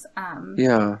cybercrosis,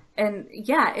 and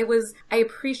yeah, it was, I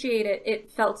appreciate it.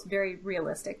 It felt very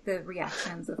realistic, the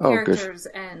reactions of characters,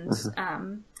 and,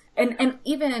 and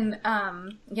even,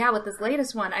 with this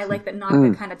latest one, I like that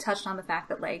Naga kind of touched on the fact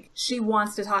that, like, she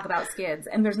wants to talk about Skids,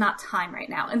 and there's not time right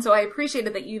now. And so I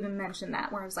appreciated that you even mentioned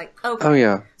that, where I was like,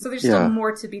 okay, so there's still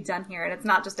more to be done here, and it's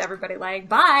not just everybody like,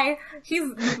 bye, he's...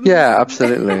 Yeah,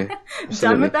 absolutely.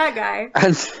 Done with that guy.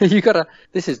 And you gotta,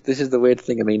 this is the weird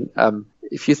thing, I mean,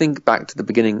 if you think back to the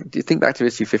beginning, do you think back to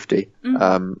issue 50,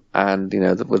 and, you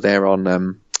know, that we're there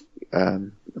on,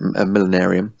 a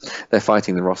Millenarium, they're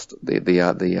fighting the Rust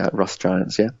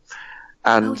Giants,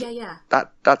 and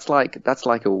that's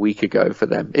like a week ago for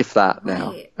them, if that.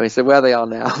 Now, I mean, so where they are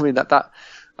now, I mean that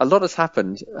a lot has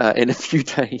happened in a few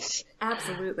days.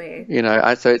 Absolutely. You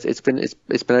know, so it's been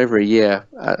over a year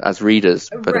as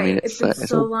readers, but I mean it's been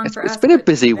so long for us. It's been a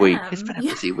busy week. It's been a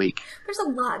busy week. There's a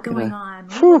lot going on.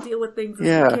 We'll deal with things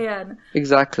as we can.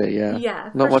 Exactly. Yeah.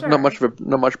 Yeah.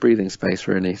 Not much breathing space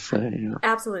really. So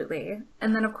absolutely.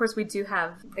 And then of course we do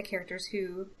have the characters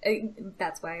who.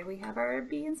 That's why we have our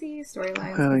B and C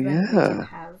storylines. Oh yeah. We do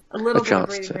have a little bit of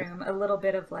breathing room, a little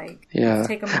bit of like. Yeah.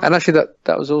 Take a moment. And actually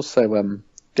that was also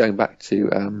going back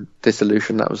to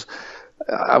Dissolution,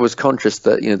 I was conscious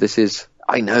that, you know, this is,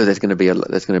 I know there's going to be a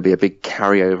big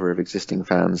carryover of existing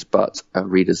fans, but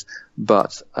readers,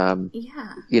 but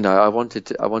you know, I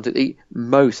wanted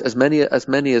as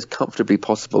many as comfortably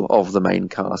possible of the main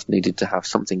cast needed to have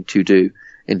something to do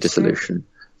in Dissolution. Sure.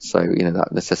 So, you know,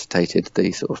 that necessitated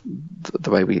the sort of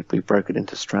the way we broke it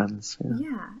into strands.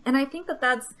 Yeah. And I think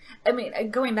that's, I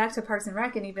mean, going back to Parks and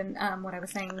Rec and even what I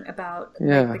was saying about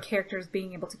like, the characters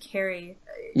being able to carry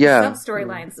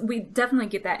sub-storylines, we definitely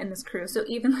get that in this crew. So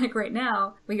even like right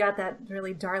now, we got that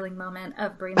really darling moment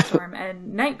of Brainstorm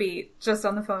and Nightbeat just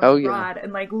on the phone with Rod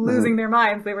and like losing their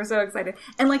minds. They were so excited.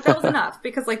 And like that was enough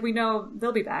because like we know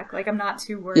they'll be back. Like I'm not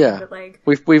too worried that like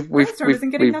Brainstorm isn't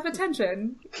getting enough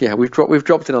attention. Yeah, we've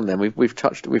dropped in on them. We've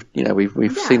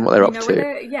seen what they're up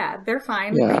to. They're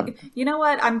fine. Yeah. You know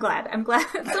what? I'm glad.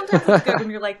 Sometimes it's good when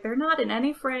you're like, they're not in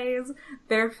any phrase.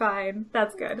 They're fine.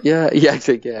 That's good. Yeah.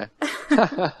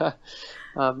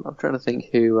 I'm trying to think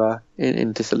who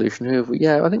in Dissolution I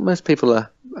think most people are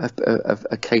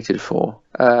catered for.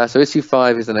 So issue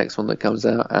 5 is the next one that comes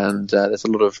out, and there's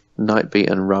a lot of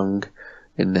Nightbeat and Rung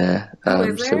in there.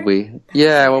 So we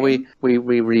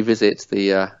revisit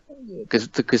the.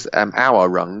 Because our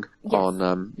Rung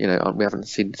on we haven't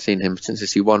seen him since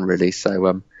issue 1 really,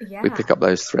 so we pick up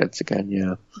those threads again.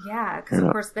 Because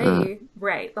of course they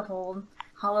the whole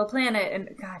Hollow Planet,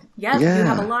 and God, we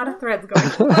have a lot of threads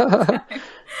going on.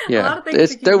 A lot of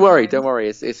things don't worry,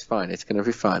 it's fine, it's going to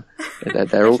be fine.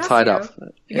 They're all tied up.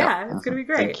 It's going to be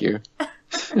great. Thank you.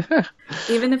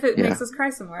 Even if it makes us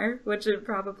cry some more, which it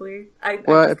probably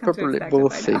it probably will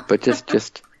see, but just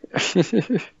just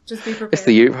be prepared. It's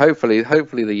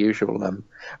hopefully the usual.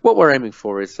 What we're aiming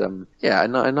for is a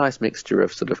nice mixture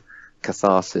of sort of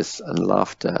catharsis and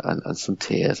laughter and some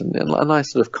tears and a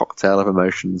nice sort of cocktail of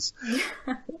emotions.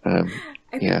 I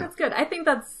think that's good. I think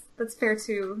that's fair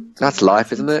to that's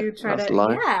life, isn't it? That's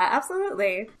life. Yeah,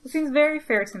 absolutely. It seems very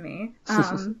fair to me.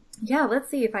 Let's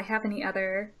see if I have any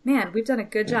other. Man, we've done a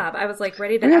good job. I was like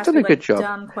ready to ask you like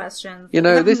dumb questions. You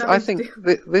know,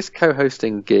 this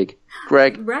co-hosting gig,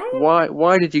 Greg. Right?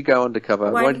 Why did you go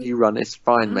undercover? Why did you run? It's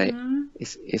fine, mate.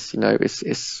 It's It's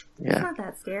not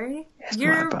that scary.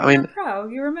 You're a pro.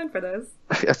 You were meant for this.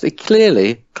 I think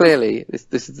clearly,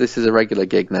 this is a regular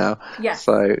gig now. Yes.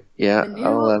 So the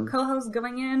new co-host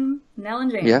going in, Nell and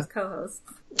James co-hosts.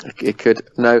 It could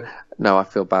no. I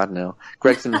feel bad now.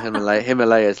 Greg's in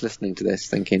Himalayas listening to this,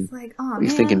 thinking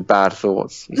he's thinking bad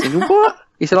thoughts. He's thinking what?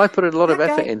 He said I put a lot of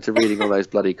effort into reading all those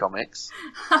bloody comics.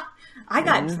 I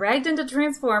got dragged into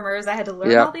Transformers. I had to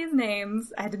learn all these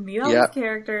names. I had to meet all these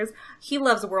characters. He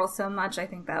loves Whirl so much. I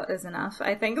think that is enough.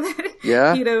 I think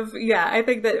that he'd have. Yeah, I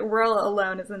think that Whirl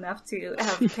alone is enough to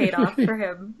have paid off for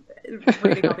him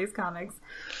reading all these comics.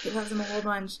 He loves them a whole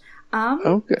bunch.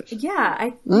 Good. Yeah,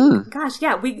 I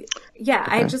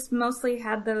just mostly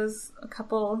had those a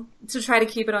couple to try to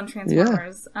keep it on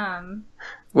Transformers.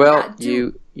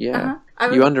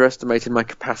 You underestimated my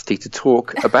capacity to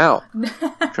talk about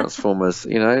Transformers.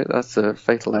 You know, that's a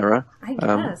fatal error. I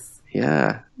guess.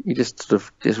 You just sort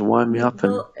of wind me up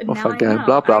and off I go.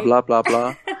 Blah blah blah blah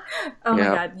blah. Oh my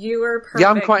God, you were perfect. Yeah,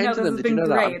 I'm quite into them. Did you know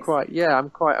that? I'm quite. You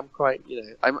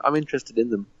know, I'm interested in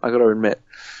them. I got to admit.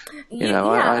 You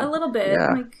know, a little bit.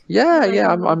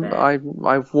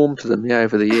 I've warmed to them.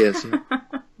 Over the years.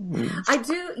 I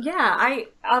do, yeah. I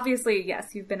obviously,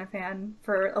 yes, you've been a fan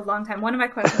for a long time. One of my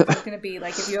questions was going to be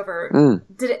like, if you ever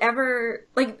did it ever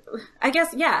like? I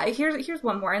guess, yeah. Here's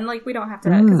one more, and like we don't have to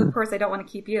because of course I don't want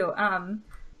to keep you.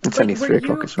 It's only 3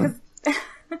 o'clock as well.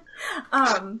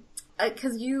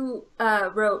 Because you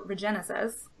wrote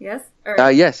Regenesis, yes?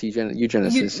 Yes,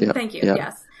 Eugenesis. Yeah. Thank you. Yeah.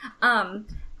 Yes.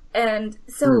 And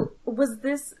so was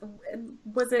it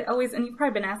always? And you've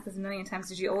probably been asked this a million times.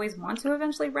 Did you always want to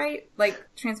eventually write like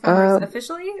Transformers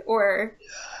officially, or?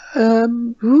 Yeah.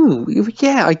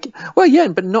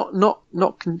 But not.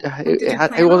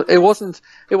 It wasn't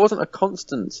a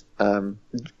constant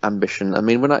ambition. I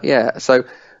mean, so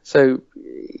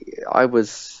I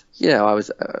was. Yeah, I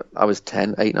was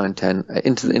 10, 8, 9, 10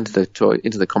 into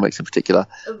the comics in particular,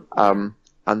 and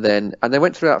then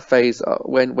went through that phase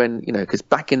when because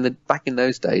back in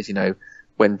those days,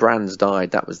 when brands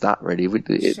died, that was that really. We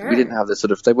didn't have the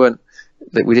sort of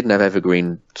we didn't have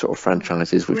evergreen sort of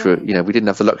franchises, which were we didn't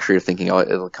have the luxury of thinking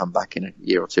it'll come back in a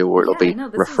year or two or it'll be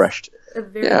refreshed. A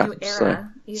very new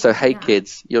era. So hey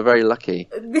kids, you're very lucky.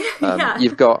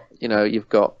 You've got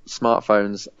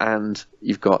smartphones and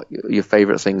you've got your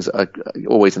favourite things are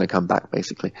always going to come back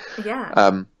basically.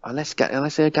 Yeah. Unless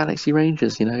they're Galaxy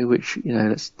Rangers, which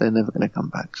they're never going to come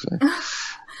back. So,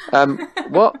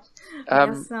 what?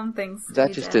 Some things they're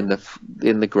just in the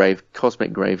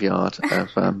cosmic graveyard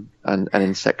of and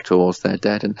Insectors. They're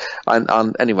dead and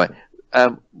anyway.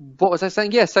 What was I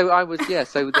saying? Yeah, so I was. Yeah,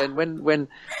 so then when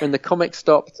the comics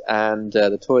stopped and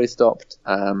the toys stopped,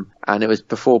 and it was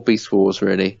before Beast Wars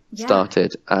really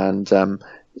started, and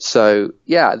so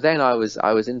yeah, then I was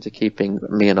into keeping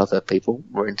me and other people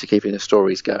were into keeping the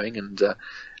stories going, and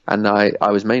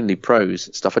I was mainly prose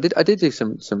stuff. I did do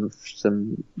some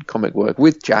comic work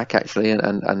with Jack actually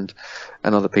and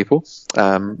other people.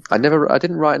 I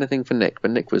didn't write anything for Nick,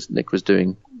 but Nick was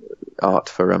doing art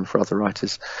for other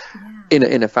writers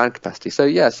in a fan capacity. So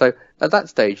so at that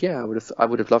stage, I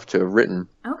would have loved to have written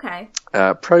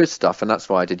prose stuff, and that's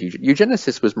why I did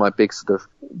Eugenesis was my big sort of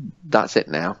that's it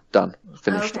now, done,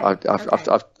 finished. I've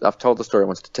told the story I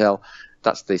wanted to tell.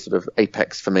 That's the sort of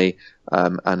apex for me,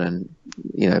 and then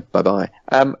bye bye.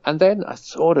 And then I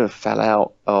sort of fell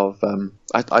out of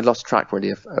I lost track really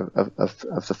of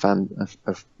the fan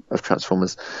of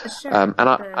Transformers. Sure,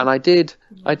 and I did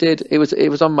it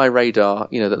was on my radar,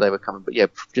 that they were coming, but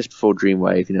just before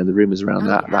Dreamwave, the rumors around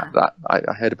that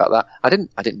I heard about that. I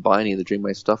didn't buy any of the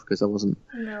Dreamwave stuff because I wasn't.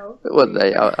 No. Well,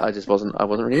 I just wasn't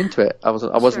really into it. I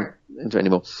wasn't into it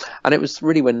anymore. And it was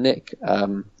really when Nick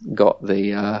got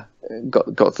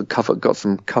some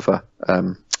cover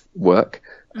work,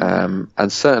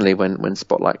 and certainly when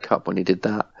Spotlight Cup, when he did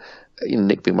that,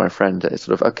 Nick being my friend, it's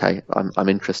sort of okay, I'm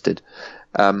interested,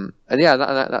 and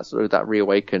that sort of that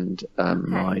reawakened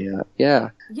my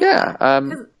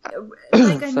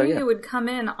like I knew you would come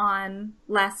in on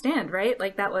Last Stand, right?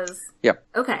 Like that was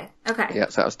okay. Yeah,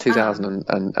 so that was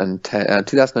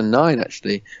 2009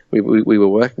 actually. We were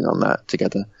working on that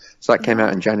together. So that came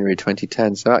out in January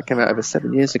 2010. So that came out over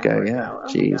 7 years ago.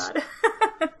 Jeez.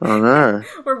 I know.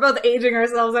 We're both aging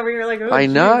ourselves over here, like, oh, I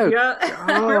know. Yeah.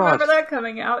 I remember that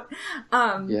coming out.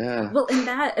 Well,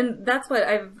 and that's what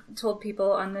I've told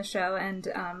people on this show, and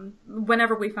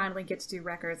whenever we finally get to do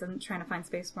records, I'm trying to find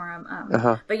space for them.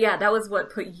 But yeah, that was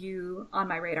what put you on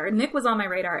my radar. Nick was on my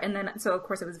radar, and then so of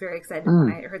course I was very excited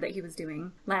when I heard that he was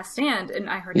doing Last Stand, and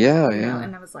I heard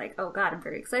and I was like, oh god, I'm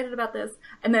very excited about this.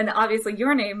 And then obviously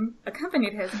your name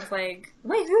accompanied his, and I was like,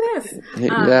 wait, who is?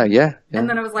 Yeah. And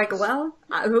then I was like, well,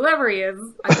 whoever he is,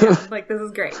 I'm like, this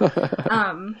is great. So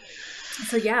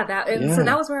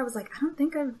that was where I was like, I don't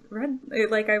think I've read,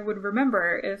 like I would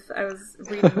remember if I was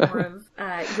reading more of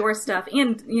your stuff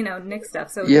and Nick's stuff.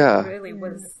 So it really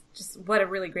was just what a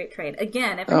really great trade.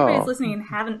 Again, if anybody's listening and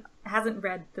hasn't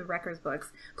read the Wreckers books,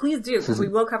 please do, because we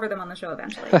will cover them on the show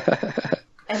eventually.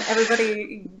 And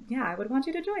everybody, I would want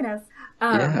you to join us.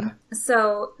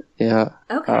 So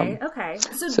okay.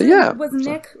 Was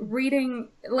Nick reading,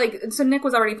 like, so Nick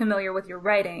was already familiar with your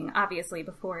writing, obviously,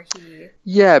 before he.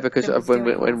 Yeah, because when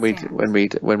we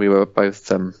were both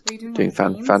doing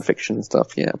fan fiction and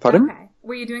stuff. Yeah, pardon? Okay.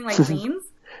 Were you doing like zines?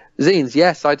 Zines,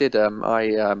 yes, I did.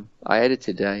 I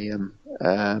edited a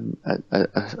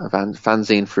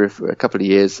fanzine for a couple of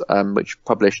years, which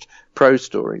published prose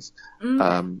stories,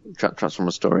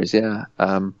 Transformer stories. We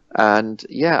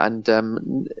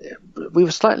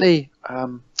were slightly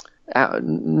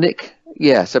Nick.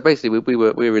 Yeah, so basically we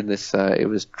were in this. It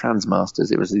was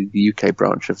Transmasters. It was the UK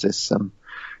branch of this of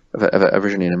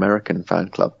originally an American fan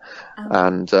club,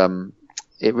 and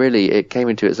it came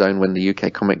into its own when the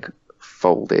UK comic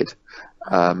folded,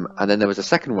 and then there was a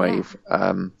second wave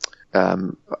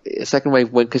second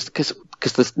wave went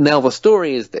because now the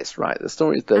story is this, right? The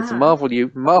story is that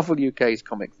Marvel UK's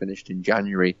comic finished in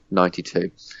January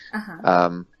 '92.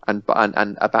 And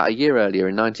about a year earlier,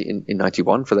 in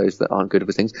 91, for those that aren't good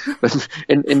with things, but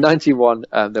in 91,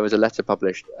 there was a letter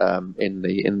published in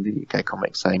the UK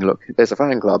comics saying, "Look, there's a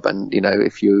fan club, and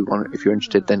if you're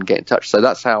interested, then get in touch." So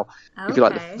that's how, if you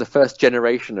like, the first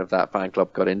generation of that fan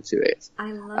club got into it.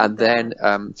 I love and that.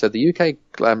 Then, so the UK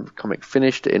comic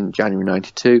finished in January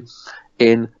 '92.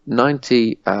 In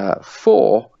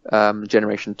 '94,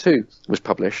 Generation 2 was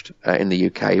published in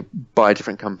the UK by a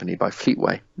different company, by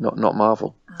Fleetway, not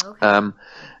Marvel. Okay.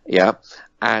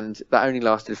 And that only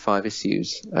lasted 5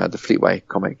 issues, the Fleetway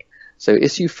comic. So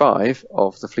issue 5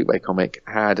 of the Fleetway comic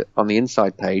had on the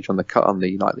inside page, on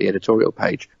the editorial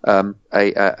page,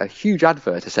 a huge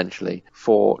advert essentially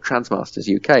for Transmasters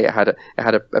UK. It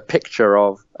had a picture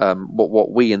of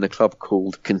what we in the club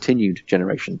called Continued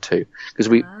Generation 2, because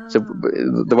so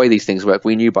the way these things work,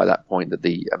 we knew by that point that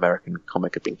the American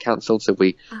comic had been cancelled, so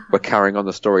we were carrying on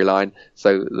the storyline.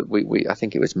 So I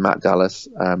think it was Matt Dallas.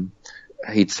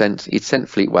 He'd sent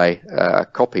Fleetway a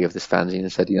copy of this fanzine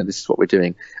and said, this is what we're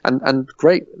doing, and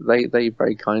great, they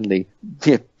very kindly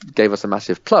gave us a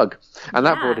massive plug, and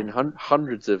that brought in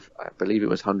hundreds of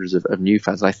new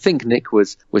fans. And I think Nick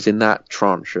was in that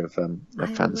tranche of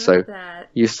fans. So that.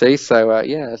 You see,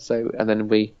 and then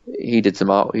he did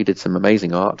some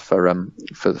amazing art for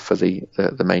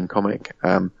the main comic.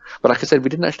 But like I said, we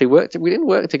didn't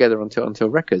work together until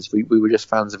Records. We were just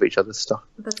fans of each other's stuff.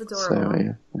 That's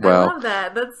adorable. So, I love that.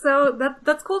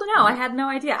 That's cool to know. I had no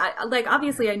idea.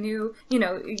 Obviously I knew,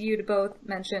 you'd both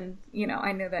mentioned,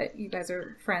 I knew that you guys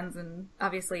are friends and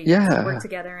obviously work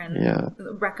together and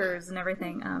records and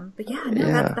everything. But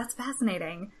that's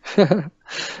fascinating.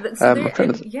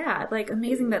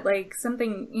 Amazing that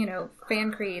something,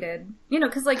 fan created,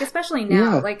 because especially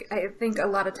now, I think a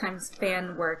lot of times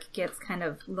fan work gets kind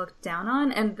of looked down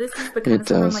on, and this is the kind of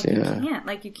stuff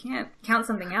you can't count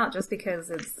something out just because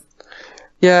it's.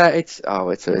 Yeah, it's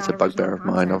a bugbear of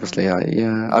mine, obviously.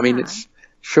 I mean, it's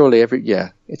surely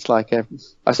it's like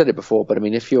I said it before, but I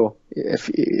mean, if you're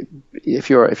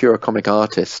a comic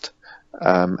artist,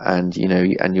 and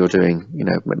you're doing,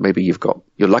 maybe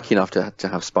you're lucky enough to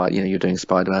have you're doing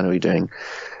Spider-Man, or you're doing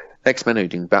X-Men, or you're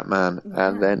doing Batman,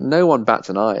 and then no one bats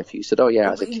an eye if you said,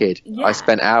 as a kid, I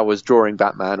spent hours drawing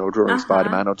Batman or drawing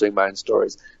Spider-Man or doing my own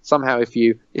stories. Somehow, if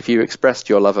you expressed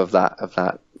your love of that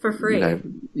for free,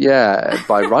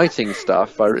 by writing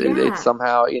stuff, it's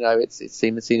somehow, it's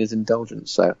seen as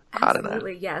indulgence. So I don't know.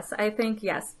 Absolutely, yes. I think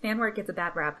fan work gets a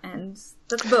bad rap, and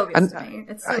that's bogus to me.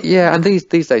 It's and these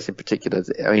days in particular,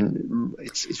 I mean,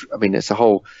 it's a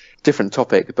whole different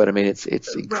topic, but I mean, it's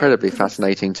incredibly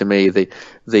fascinating to me, the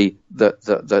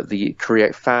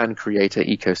fan creator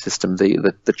ecosystem,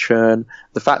 the churn,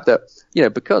 the fact that,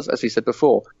 because as we said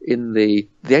before, in the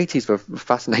 80s were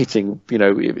fascinating.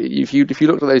 If you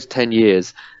looked at those 10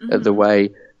 years, the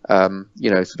way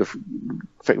sort of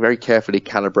very carefully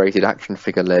calibrated, action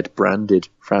figure led, branded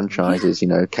franchises,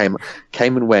 came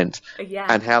and went,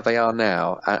 and how they are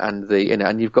now,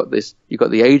 and you've got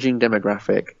the aging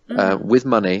demographic with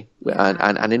money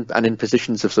and in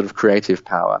positions of sort of creative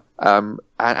power,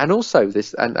 and also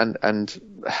this and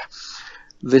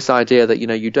this idea that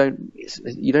you don't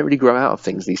really grow out of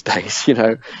things these days.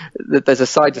 There's a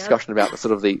side discussion about the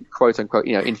sort of the quote unquote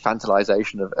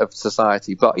infantilization of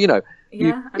society, but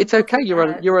it's okay. You're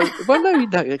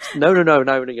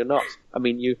not. I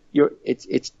mean,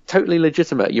 it's totally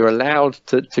legitimate. You're allowed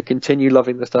to continue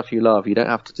loving the stuff you love. You don't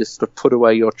have to just sort of put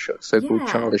away your so-called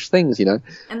childish things, and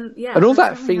all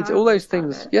that feeds, all those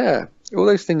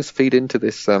things feed into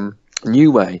this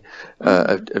new way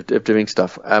of doing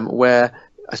stuff, where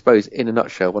I suppose in a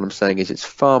nutshell what I'm saying is it's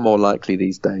far more likely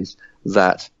these days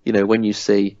that when you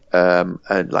see a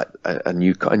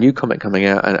new comic coming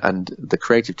out and the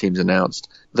creative team's announced,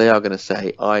 they are going to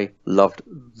say, I loved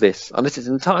this, unless it's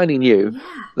entirely new.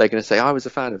 They're going to say, I was a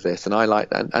fan of this and I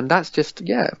like that, and that's just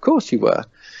of course you were.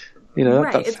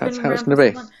 That's how it's going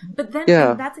to be. But then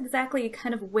that's exactly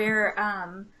kind of where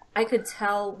I could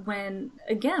tell when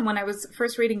I was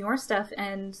first reading your stuff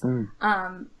and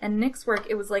Nick's work,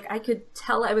 it was like I could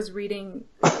tell I was reading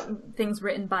things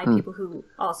written by people who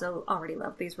also already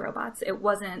loved these robots. It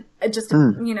wasn't just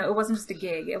it wasn't just a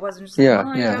gig. It wasn't just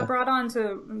I got brought on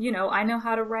to I know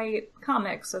how to write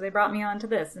comics, so they brought me on to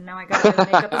this, and now I got to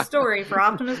make up a story for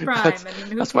Optimus Prime.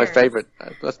 That's my favorite.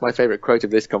 That's my favorite quote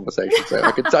of this conversation. So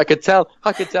I could tell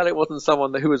it wasn't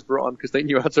someone who was brought on because they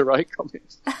knew how to write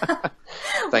comics.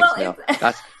 Thanks, Neil.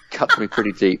 That cuts me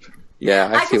pretty deep.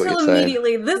 Yeah, I see what you're saying. I can tell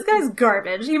immediately, this guy's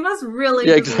garbage. He must really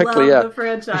love the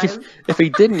franchise. If he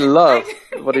didn't love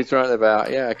what he's writing about,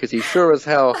 because he sure as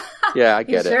hell, I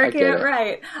get it. Sure can't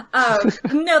write.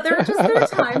 No, there are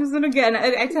times, and again,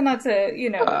 I tend not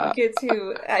to, get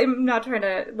too. I'm not trying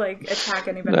to attack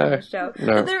anybody on the show.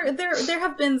 No. But there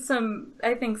have been some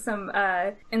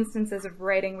instances of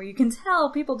writing where you can tell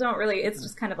people don't really. It's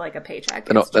just kind of like a paycheck.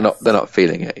 They're not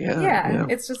feeling it. Yeah.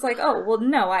 It's just like, oh well,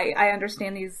 no, I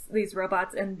understand these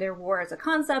robots and their war as a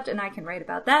concept, and I can write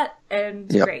about that, and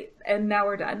great. And now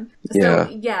we're done. So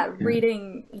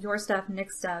reading your stuff,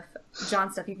 Nick's stuff,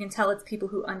 John's stuff, you can tell it's people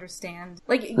who understand.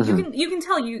 You can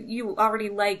tell you already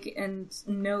like and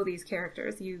know these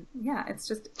characters. It's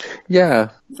just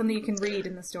something you can read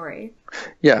in the story.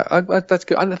 Yeah, that's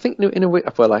good. And I think in a way,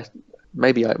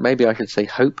 maybe I should say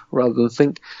hope rather than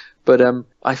think. But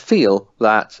I feel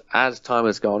that as time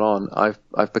has gone on,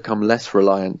 I've become less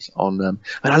reliant on them.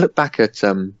 And I look back at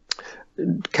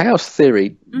Chaos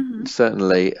Theory,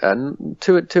 certainly, and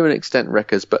to an extent,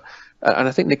 Wreckers, but and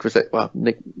I think Nick was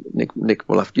Nick.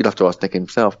 Well, you'd have to ask Nick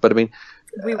himself. But I mean,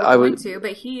 we were going to,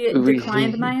 but he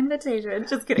declined my invitation.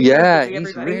 Just kidding. Yeah,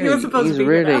 he's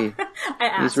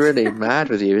really mad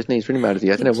with you, isn't he? He's really mad with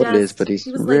you. I don't know what it is, but he's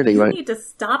really you need to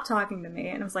stop talking to me.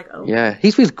 And I was like, oh. Yeah,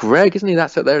 he's with Greg, isn't he?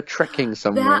 They're trekking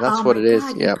somewhere. That's what it is.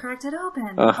 Yeah, cracked it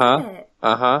open.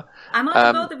 I'm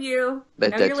on both of you. They're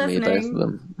dead to me, both of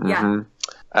them. Yeah.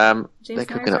 They're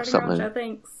cooking up something.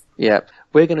 Thanks. Yeah,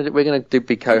 we're gonna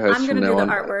be co-hosts I'm from now on. I'm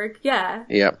gonna do the artwork. Yeah.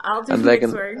 Yeah. I'll do the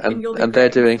work, and you'll do.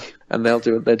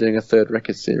 They're doing a third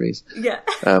record series. Yeah.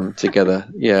 Together.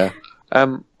 Yeah.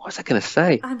 What was I gonna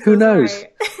say? Who knows? We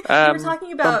were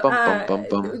talking about.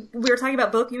 We were talking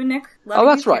about both you and Nick. Oh,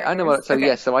 that's right. I know what. So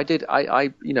yes. So I did.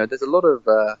 I there's a lot of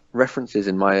references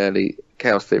in my early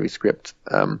Chaos Theory script.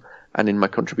 And in my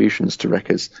contributions to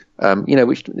Wreckers,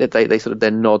 which they sort of they're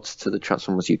nods to the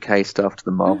Transformers UK stuff, to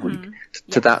the Marvel,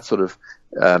 to that sort of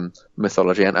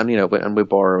mythology, and we're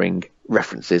borrowing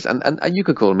references, and you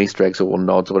could call them Easter eggs or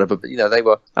nods or whatever, but they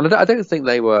were, and I don't think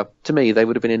they were. To me, they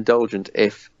would have been indulgent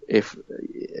if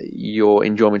your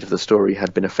enjoyment of the story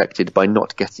had been affected by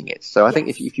not getting it. So I think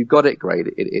if you got it, great,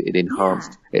 it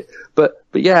enhanced it. But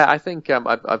yeah, I think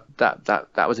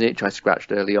that was an itch I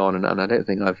scratched early on, and I don't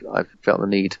think I've felt the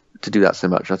need to do that so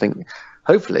much. I think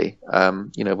hopefully,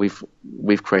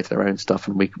 we've created our own stuff,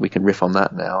 and we can riff on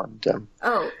that now. And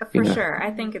for sure,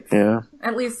 I think it's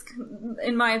at least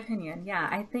in my opinion. Yeah,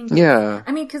 I think. Yeah.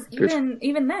 I mean, because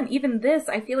even this,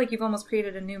 I feel like you've almost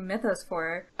created a new mythos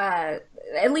for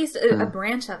at least a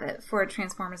branch of it for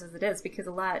Transformers as it is, because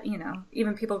a lot,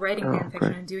 even people writing fan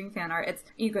fiction and doing fan art, it's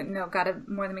got to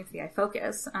more than meets the eye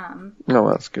focus.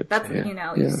 That's good. That's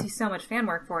you see so much fan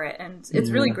work for it, and it's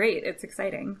really great. It's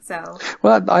exciting. So.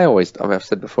 Well, I've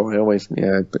said before, I always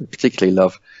particularly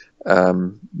love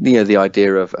the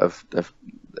idea of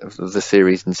the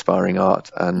series inspiring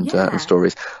art and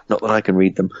stories. Not that I can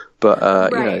read them, but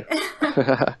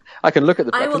I can look at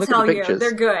the. I will tell you,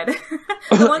 they're good.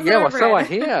 So I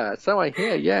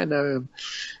hear. Yeah, no.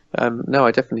 No,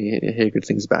 I definitely hear good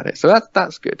things about it. So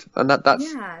that's good, and that's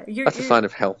a sign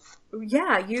of health.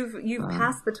 Yeah, you've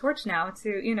passed the torch now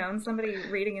to and somebody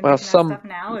reading and stuff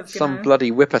now is some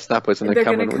bloody whippersnappers going to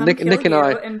come and Nick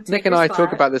and I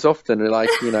talk about this often. Like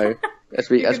as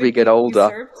we get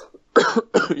older.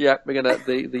 Yeah, we're gonna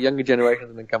the younger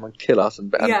generations are gonna come and kill us, and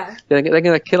they're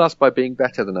gonna kill us by being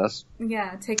better than us.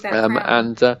 Yeah, take that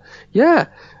crown.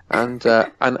 And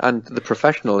the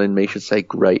professional in me should say,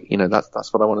 "Great,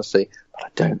 that's what I want to see." But I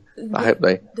don't. I hope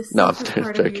they. No, I'm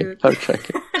joking. I'm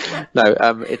joking.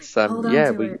 No, it's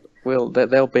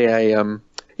there'll be a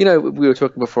we were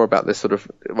talking before about this sort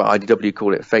of IDW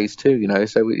call it Phase 2.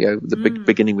 So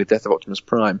beginning with Death of Optimus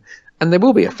Prime. And there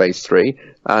will be a Phase 3,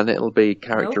 and it'll be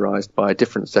characterized by a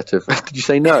different set of... Did you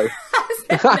say no?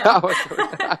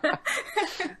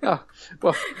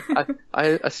 Well,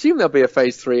 I assume there'll be a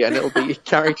Phase 3, and it'll be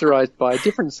characterized by a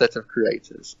different set of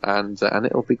creators, and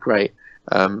it'll be great.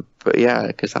 But yeah,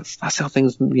 because that's how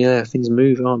things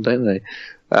move on, don't they?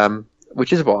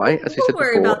 Which is why, as we said before,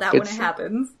 worry about that when it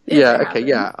happens.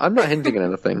 I'm not hinting at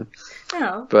anything.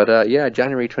 No. But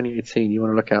January 2018, you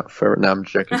want to look out for it. No, I'm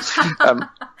joking.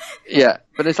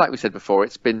 But it's like we said before,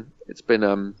 it's been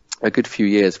a good few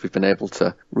years we've been able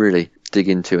to really dig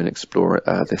into and explore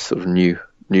this sort of new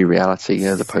new reality,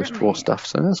 the post-war stuff.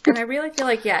 So that's good. And I really feel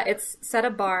like, it's set a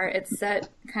bar. It's set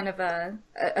kind of a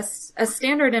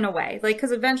standard in a way. Like,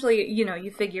 because eventually,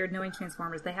 you figure knowing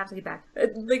Transformers, they have to get back.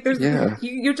 Like, there's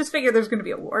you just figure there's going to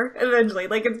be a war eventually.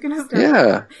 Like, it's going to start.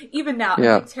 Yeah. Even now, I'm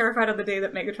like, terrified of the day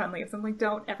that Megatron leaves. I'm like,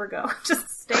 don't ever go.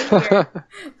 Just stay here.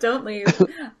 Don't leave.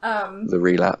 The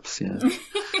relapse. Yeah.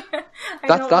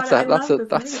 That's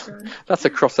a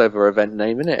crossover event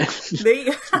name, isn't it?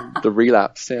 The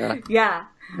relapse. Yeah. Yeah.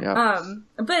 Yeah.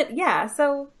 But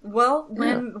so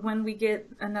when we get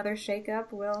another shake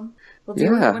up, we'll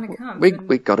do it when it comes.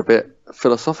 We got a bit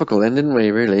philosophical then, didn't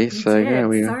we? Really? So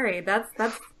did. Sorry, that's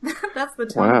the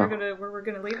tone we're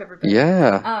gonna leave everybody.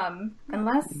 Yeah.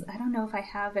 Unless I don't know if I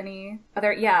have any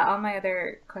other. Yeah, all my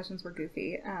other questions were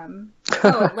goofy.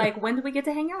 Like when do we get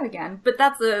to hang out again? But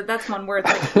that's one word.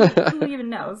 Like who even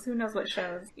knows? Who knows what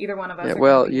shows either one of us? Yeah.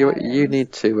 Well, you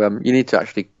need to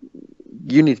actually.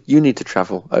 You need to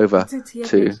travel over to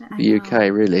the UK,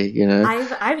 really.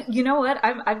 I've you know what?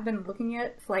 I've been looking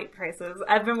at flight prices.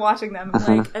 I've been watching them.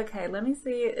 I'm like, okay, let me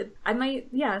see. I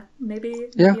might, maybe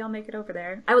I'll make it over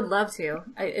there. I would love to.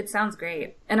 It sounds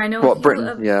great, and I know Britain,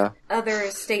 other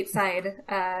stateside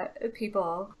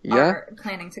people are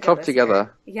planning to go club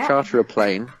together, charter a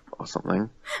plane or something.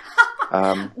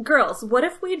 Girls, what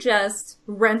if we just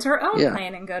rent our own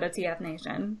plane and go to TF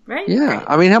Nation, right? Yeah, right.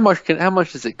 I mean, how much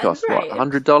does it cost? Right. What,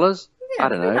 $100? Yeah, I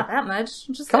don't know. Not that much.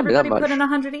 Just everybody put in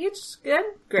 $100 each. Good,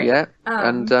 great. Yeah.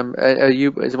 And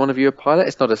is one of you a pilot?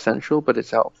 It's not essential, but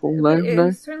it's helpful. No.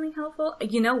 It's certainly helpful.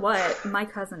 You know what? My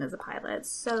cousin is a pilot.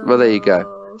 So well, there you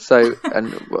go. So,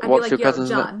 and what's your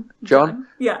cousin's name? John.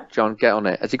 Yeah. John, get on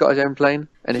it. Has he got his own plane?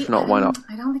 And if not, why not?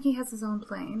 I don't think he has his own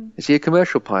plane. Is he a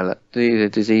commercial pilot?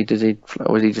 Does he?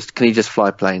 Or is he just? Can he just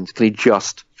fly planes? Can he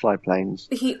just fly planes?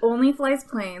 He only flies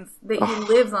planes. He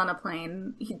lives on a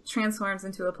plane. He transforms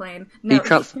into a plane. No,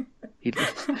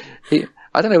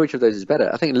 I don't know which of those is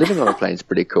better. I think living on a plane is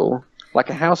pretty cool,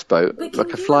 like a houseboat,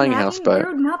 like a flying houseboat.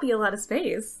 There would not be a lot of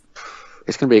space.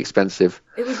 It's going to be expensive.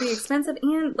 It would be expensive,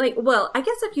 and I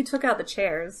guess if you took out the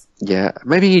chairs. Yeah,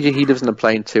 maybe he lives on a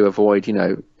plane to avoid,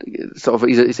 sort of.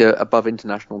 He's above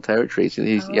international territories.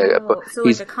 He's like a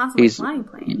constantly flying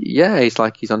plane. Yeah, he's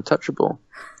untouchable.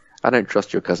 I don't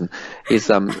trust your cousin. He's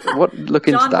look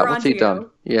into that. What's he done?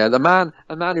 Yeah, a man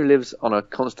who lives on a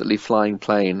constantly flying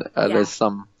plane. There's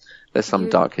some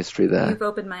dark history there. You've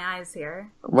opened my eyes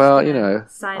here. Well,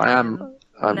 I am.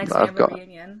 I've got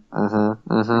reunion.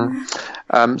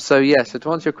 So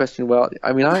to answer your question, well,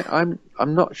 I mean, I'm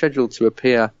not scheduled to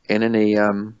appear in any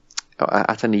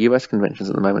at any US conventions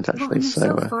at the moment, actually. Well,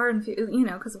 so far,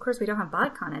 because of course we don't have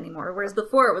BotCon anymore. Whereas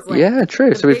before it was like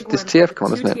true. So it's this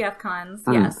TFCon, isn't it? 2 TFCons,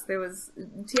 yes. There was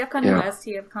TFCon US,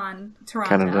 TFCon Toronto,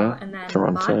 Canada, and then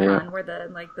BotCon were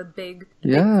the big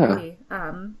three.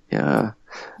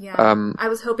 I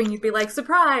was hoping you'd be like,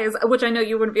 surprise, which I know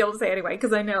you wouldn't be able to say anyway,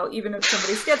 because I know even if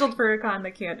somebody's scheduled for a con,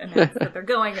 they can't announce that they're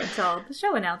going until the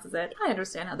show announces it. I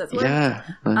understand how this works. Yeah.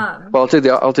 Well,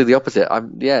 I'll do the opposite.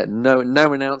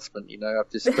 No announcement. I've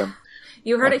just.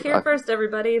 You heard it here first,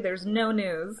 everybody. There's no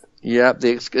news. Yeah, the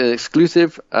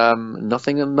exclusive.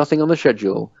 Nothing on the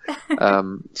schedule.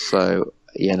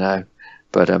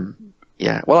 But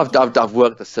yeah. Well, I've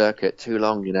worked the circuit too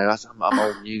long. I'm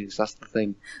old news. That's the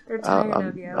thing. They're tired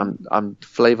of you. I'm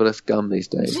flavorless gum these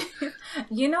days.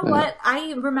 You know what?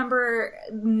 I remember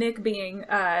Nick being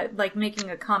making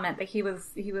a comment that he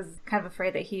was kind of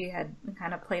afraid that he had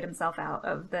kind of played himself out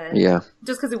of the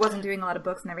just because he wasn't doing a lot of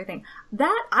books and everything.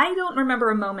 That I don't remember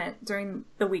a moment during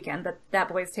the weekend that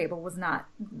boys' table was not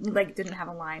didn't have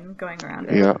a line going around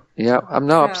it. Yeah. I'm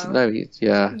not.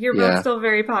 You're both still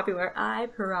very popular. I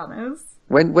promise.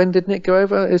 When did Nick go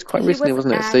over? It was quite recently,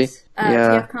 wasn't it? See,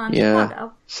 TFCon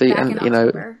Chicago. See, and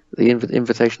the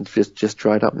invitations just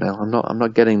dried up now. I'm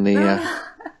not getting the.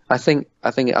 I think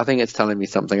it's telling me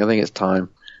something. I think it's time.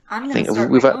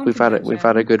 We've had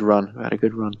a good run. We've had a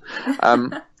good run.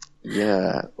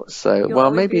 Yeah.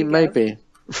 So maybe.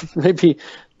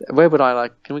 Where would I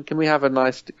like? Can we have a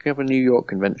New York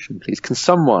convention, please? Can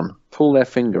someone pull their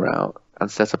finger out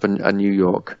and set up a New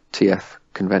York TF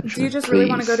convention? Do you just please? Really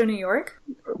want to go to New York?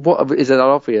 What is it not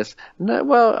obvious? No.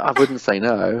 Well, I wouldn't say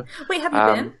no. Wait, have you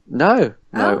been? No.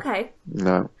 Oh, okay.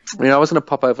 No. I was going to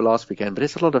pop over last weekend, but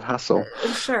it's a lot of hassle.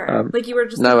 Sure. You were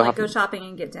just going to go shopping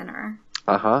and get dinner.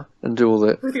 And do all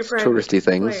the touristy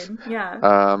things. Plane.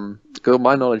 Yeah.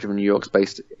 My knowledge of New York's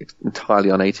based entirely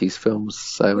on 80s films,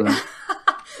 so.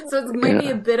 So it might be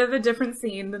a bit of a different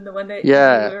scene than the one that you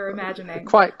were imagining.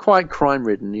 Quite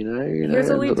crime-ridden, Here's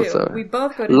what we do. We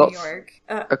both go to New York.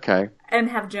 Okay. And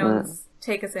have Jones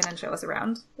take us in and show us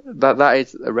around. That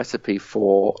is a recipe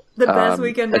for the best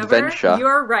weekend adventure. Ever.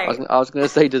 You're right. I was going to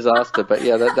say disaster, but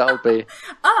yeah, that'll be.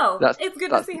 It's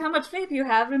good to see how much faith you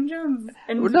have in Jones.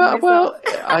 And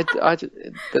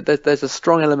there's a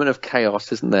strong element of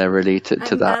chaos, isn't there? Really, to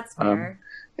that. That's fair.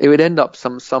 It would end up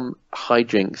some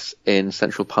hijinks in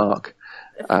Central Park.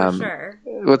 For sure.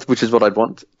 Which is what I'd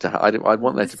want to. I'd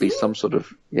want there to be some sort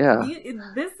of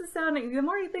this is sounding. The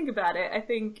more you think about it, I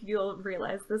think you'll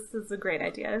realize this is a great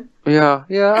idea. Yeah.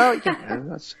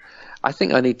 I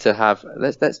think I need to have.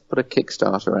 Let's put a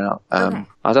Kickstarter out. Okay.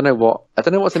 I don't know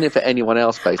what's in it for anyone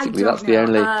else. Basically, that's the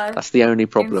only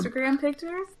problem. Instagram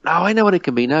pictures. Oh, I know what it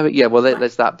can be. No, yeah. Well,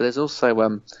 there's that, but there's also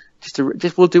we'll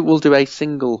do a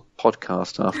single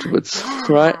podcast afterwards,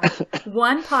 right?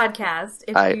 One podcast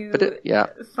if you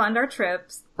fund our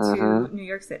trips to New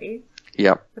York City.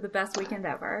 Yeah. For the best weekend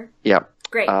ever. Yeah.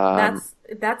 Great. That's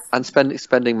and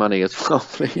spending money as well,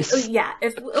 please. Yeah,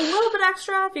 if a little bit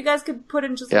extra, if you guys could put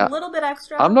in just a little bit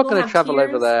extra. I'm not going to travel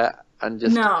over there and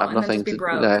just have nothing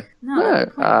to.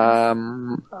 No.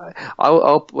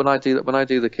 I'll when I do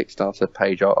the Kickstarter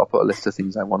page, I'll put a list of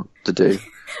things I want to do,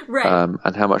 right?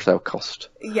 And how much they'll cost.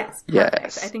 Yes, perfect.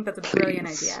 Yes. I think that's a brilliant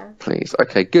idea. Please,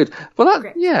 okay, good. Well,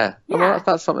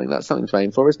 that's something to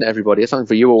aim for, isn't it? Everybody, it's something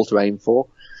for you all to aim for.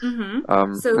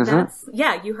 Mm-hmm. That's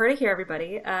you heard it here,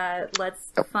 everybody.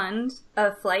 Let's fund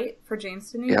a flight for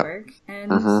James to New York,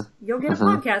 and you'll get a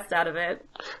podcast out of it.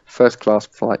 First class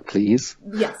flight, please.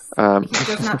 Yes. He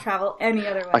does not travel any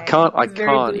other way. I can't. I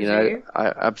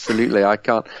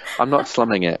can't. I'm not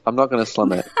slumming it. I'm not going to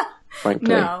slum it.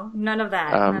 Frankly. No, none of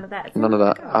that. None of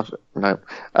that. No.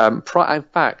 In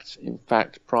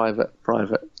fact, private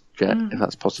jet, if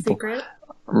that's possible. Secret.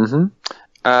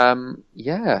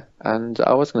 And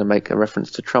I was going to make a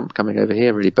reference to Trump coming over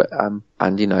here, really, but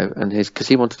because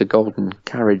he wanted a golden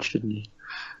carriage, didn't he?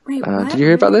 Wait, what? Did you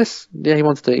hear about this? Yeah, he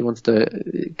wanted to,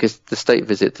 because the state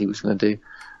visit he was going to do.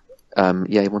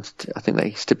 He wanted to, I think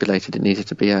they stipulated it needed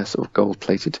to be a sort of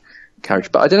gold-plated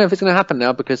carriage, but I don't know if it's going to happen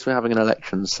now because we're having an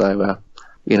election, so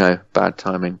bad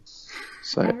timing.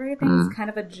 So everything's kind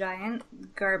of a giant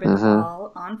garbage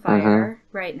ball on fire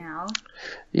right now.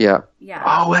 Yeah. Yeah.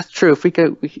 Oh, that's true.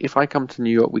 If I come to New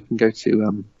York, we can go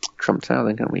to Trump Tower,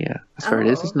 then, can't we? Yeah, that's where it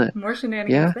is, isn't it? More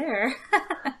shenanigans there.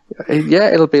 Yeah,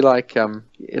 it'll be like at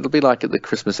the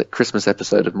Christmas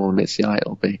episode of More Than Meets the Eye.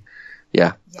 It'll be.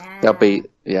 Yeah. There'll be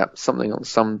someone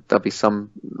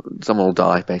will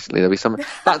die, basically. There'll be some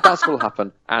that's what'll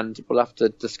happen, and we'll have to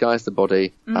disguise the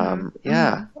body.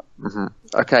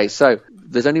 Okay, so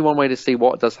there's only one way to see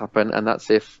what does happen, and that's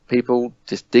if people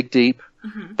just dig deep.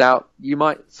 Now,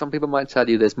 some people might tell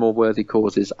you there's more worthy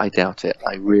causes. I doubt it.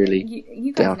 I really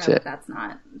you guys doubt know it. That's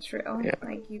not true.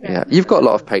 Yeah. You've got a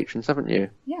lot of patrons, haven't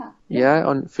you? Yeah.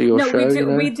 For your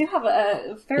show. We do have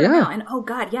a fair amount. And oh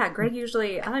god, Greg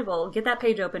usually I will get that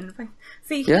page open.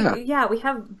 See, we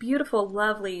have beautiful,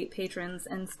 lovely patrons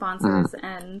and sponsors,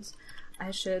 and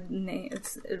I should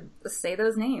say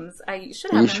those names. I should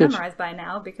have them memorized by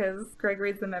now because Greg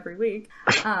reads them every week.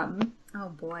 Oh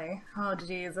boy. Oh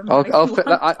jeez.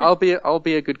 I'll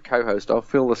be a good co-host. I'll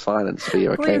fill the silence for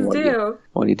you. Okay. Please do.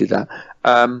 While you do that.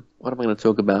 What am I going to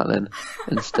talk about then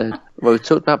instead? Well, we've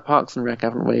talked about Parks and Rec,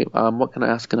 haven't we? What can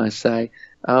I say?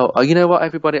 Oh, you know what,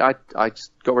 everybody? I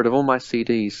just got rid of all my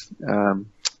CDs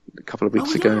a couple of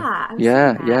weeks ago.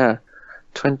 Yeah.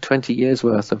 20 years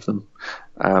worth of them.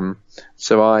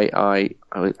 So I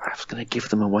was going to give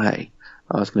them away.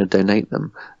 I was going to donate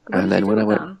them, and then when I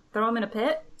went, throw them in a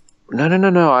pit.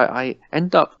 No. I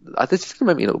end up. This is going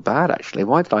to make me look bad, actually.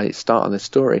 Why did I start on this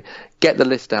story? Get the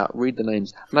list out, read the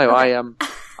names. No, okay.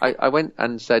 I went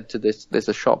and said to there's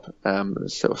a shop,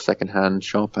 sort of second-hand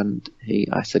shop, and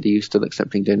I said, are you still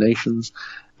accepting donations?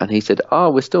 And he said,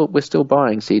 oh, we're still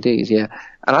buying CDs, yeah.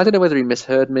 And I don't know whether he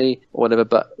misheard me or whatever,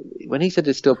 but when he said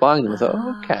he's still buying them, I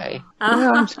thought, okay,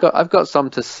 I've got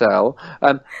some to sell.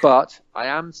 But I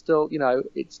am still,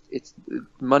 it's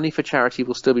money for charity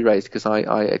will still be raised because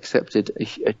I accepted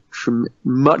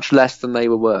much less than they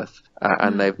were worth,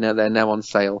 and they're now on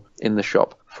sale in the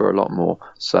shop for a lot more.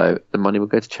 So the money will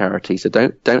go to charity. So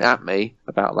don't at me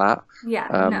about that. Yeah,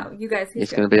 no, you guys.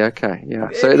 It's going to be okay. Yeah.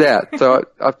 So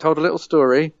I've told a little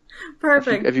story.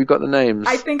 Perfect. Have you got the names?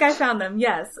 I think I found them.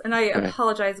 Yes, and I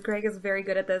apologize. Greg is very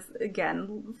good at this.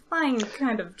 Again, flying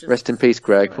kind of just. Rest in peace,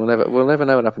 Greg. We'll never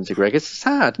know what happened to Greg. It's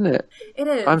sad, isn't it? It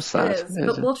is. I'm sad. It is.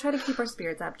 But we'll try to keep our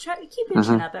spirits up. Keep your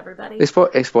chin up, everybody. It's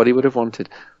what he would have wanted.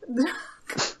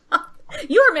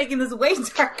 You are making this way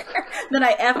darker than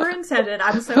I ever intended.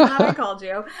 I'm so glad I called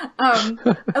you.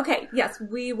 Okay, yes,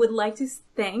 we would like to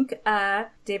thank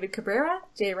David Cabrera,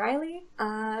 Jay Riley,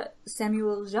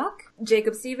 Samuel Jacques,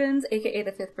 Jacob Stevens, aka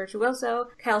the Fifth Virtuoso,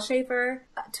 Kyle Schaefer.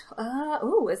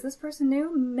 Is this person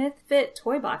new? Mythfit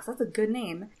Toy Box. That's a good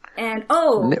name. And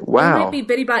wow, it might be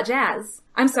Bitty Bot Jazz.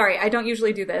 I'm sorry, I don't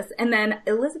usually do this. And then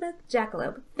Elizabeth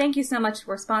Jackalope. Thank you so much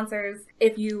for sponsors.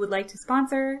 If you would like to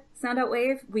sponsor Sound Out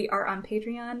Wave, we are on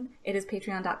Patreon. It is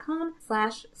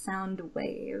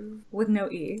patreon.com/soundwave with no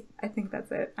E. I think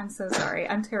that's it. I'm so sorry.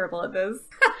 I'm terrible at this.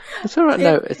 It's all right.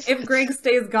 If Greg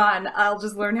stays gone, I'll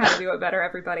just learn how to do it better,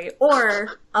 everybody.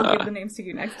 Or I'll give the names to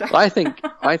you next time. I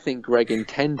think Greg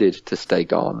intended to stay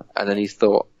gone, and then he's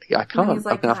thought, I can't. I'm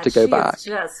going to have to go back. She's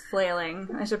just flailing.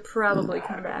 I should probably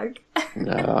come back.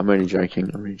 No, I'm only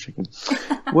joking.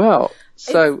 Well,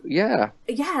 so, yeah.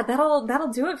 Yeah,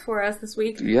 that'll do it for us this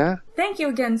week. Yeah. Thank you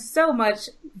again so much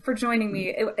for joining me.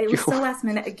 It was so last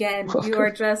minute again. You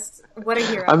are just, what a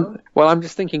hero. I'm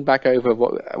just thinking back over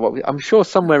what I'm sure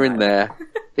somewhere in there.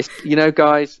 It's,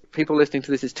 guys, people listening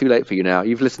to this, it's too late for you now.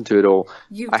 You've listened to it all.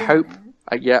 I hope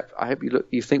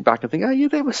you think back and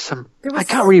think, there was some. I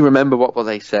can't really remember what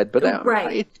they said, but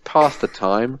it passed the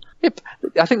time.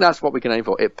 I think that's what we can aim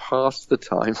for. It passed the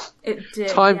time. It did.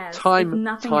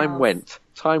 Time went.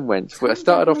 We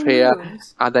started off here,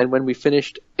 and then when we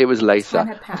finished, it was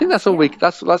later. I think that's all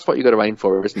that's what you got to aim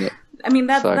for, isn't it? I mean,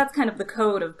 that's kind of the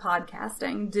code of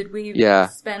podcasting. Did we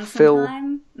spend some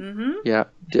time? Mm-hmm. Yeah.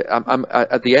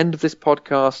 At the end of this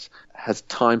podcast, has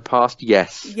time passed?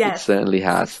 Yes, it certainly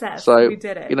has. Success. So, we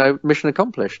did it. Mission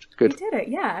accomplished. Good. We did it,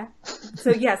 yeah.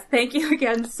 So, yes, thank you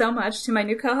again so much to my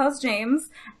new co-host, James.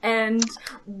 And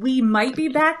we might be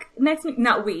back next week.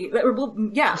 Not we.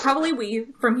 Probably we,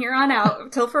 from here on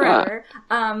out till forever.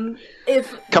 Come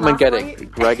and get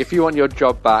it, Greg. If you want your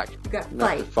job back, you have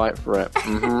to fight for it.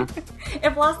 Mm-hmm.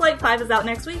 If Lost Light 5 is out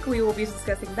next week, we will be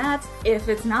discussing that. If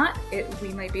it's not, we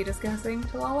might be discussing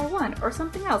Chihuahua 1 or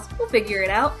something else. We'll figure it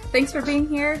out. Thanks for being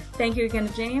here. Thank you again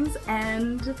to James.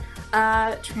 And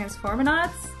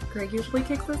Transformanauts. Greg usually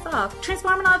kicks this off.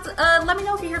 Transformanauts, let me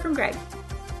know if you hear from Greg.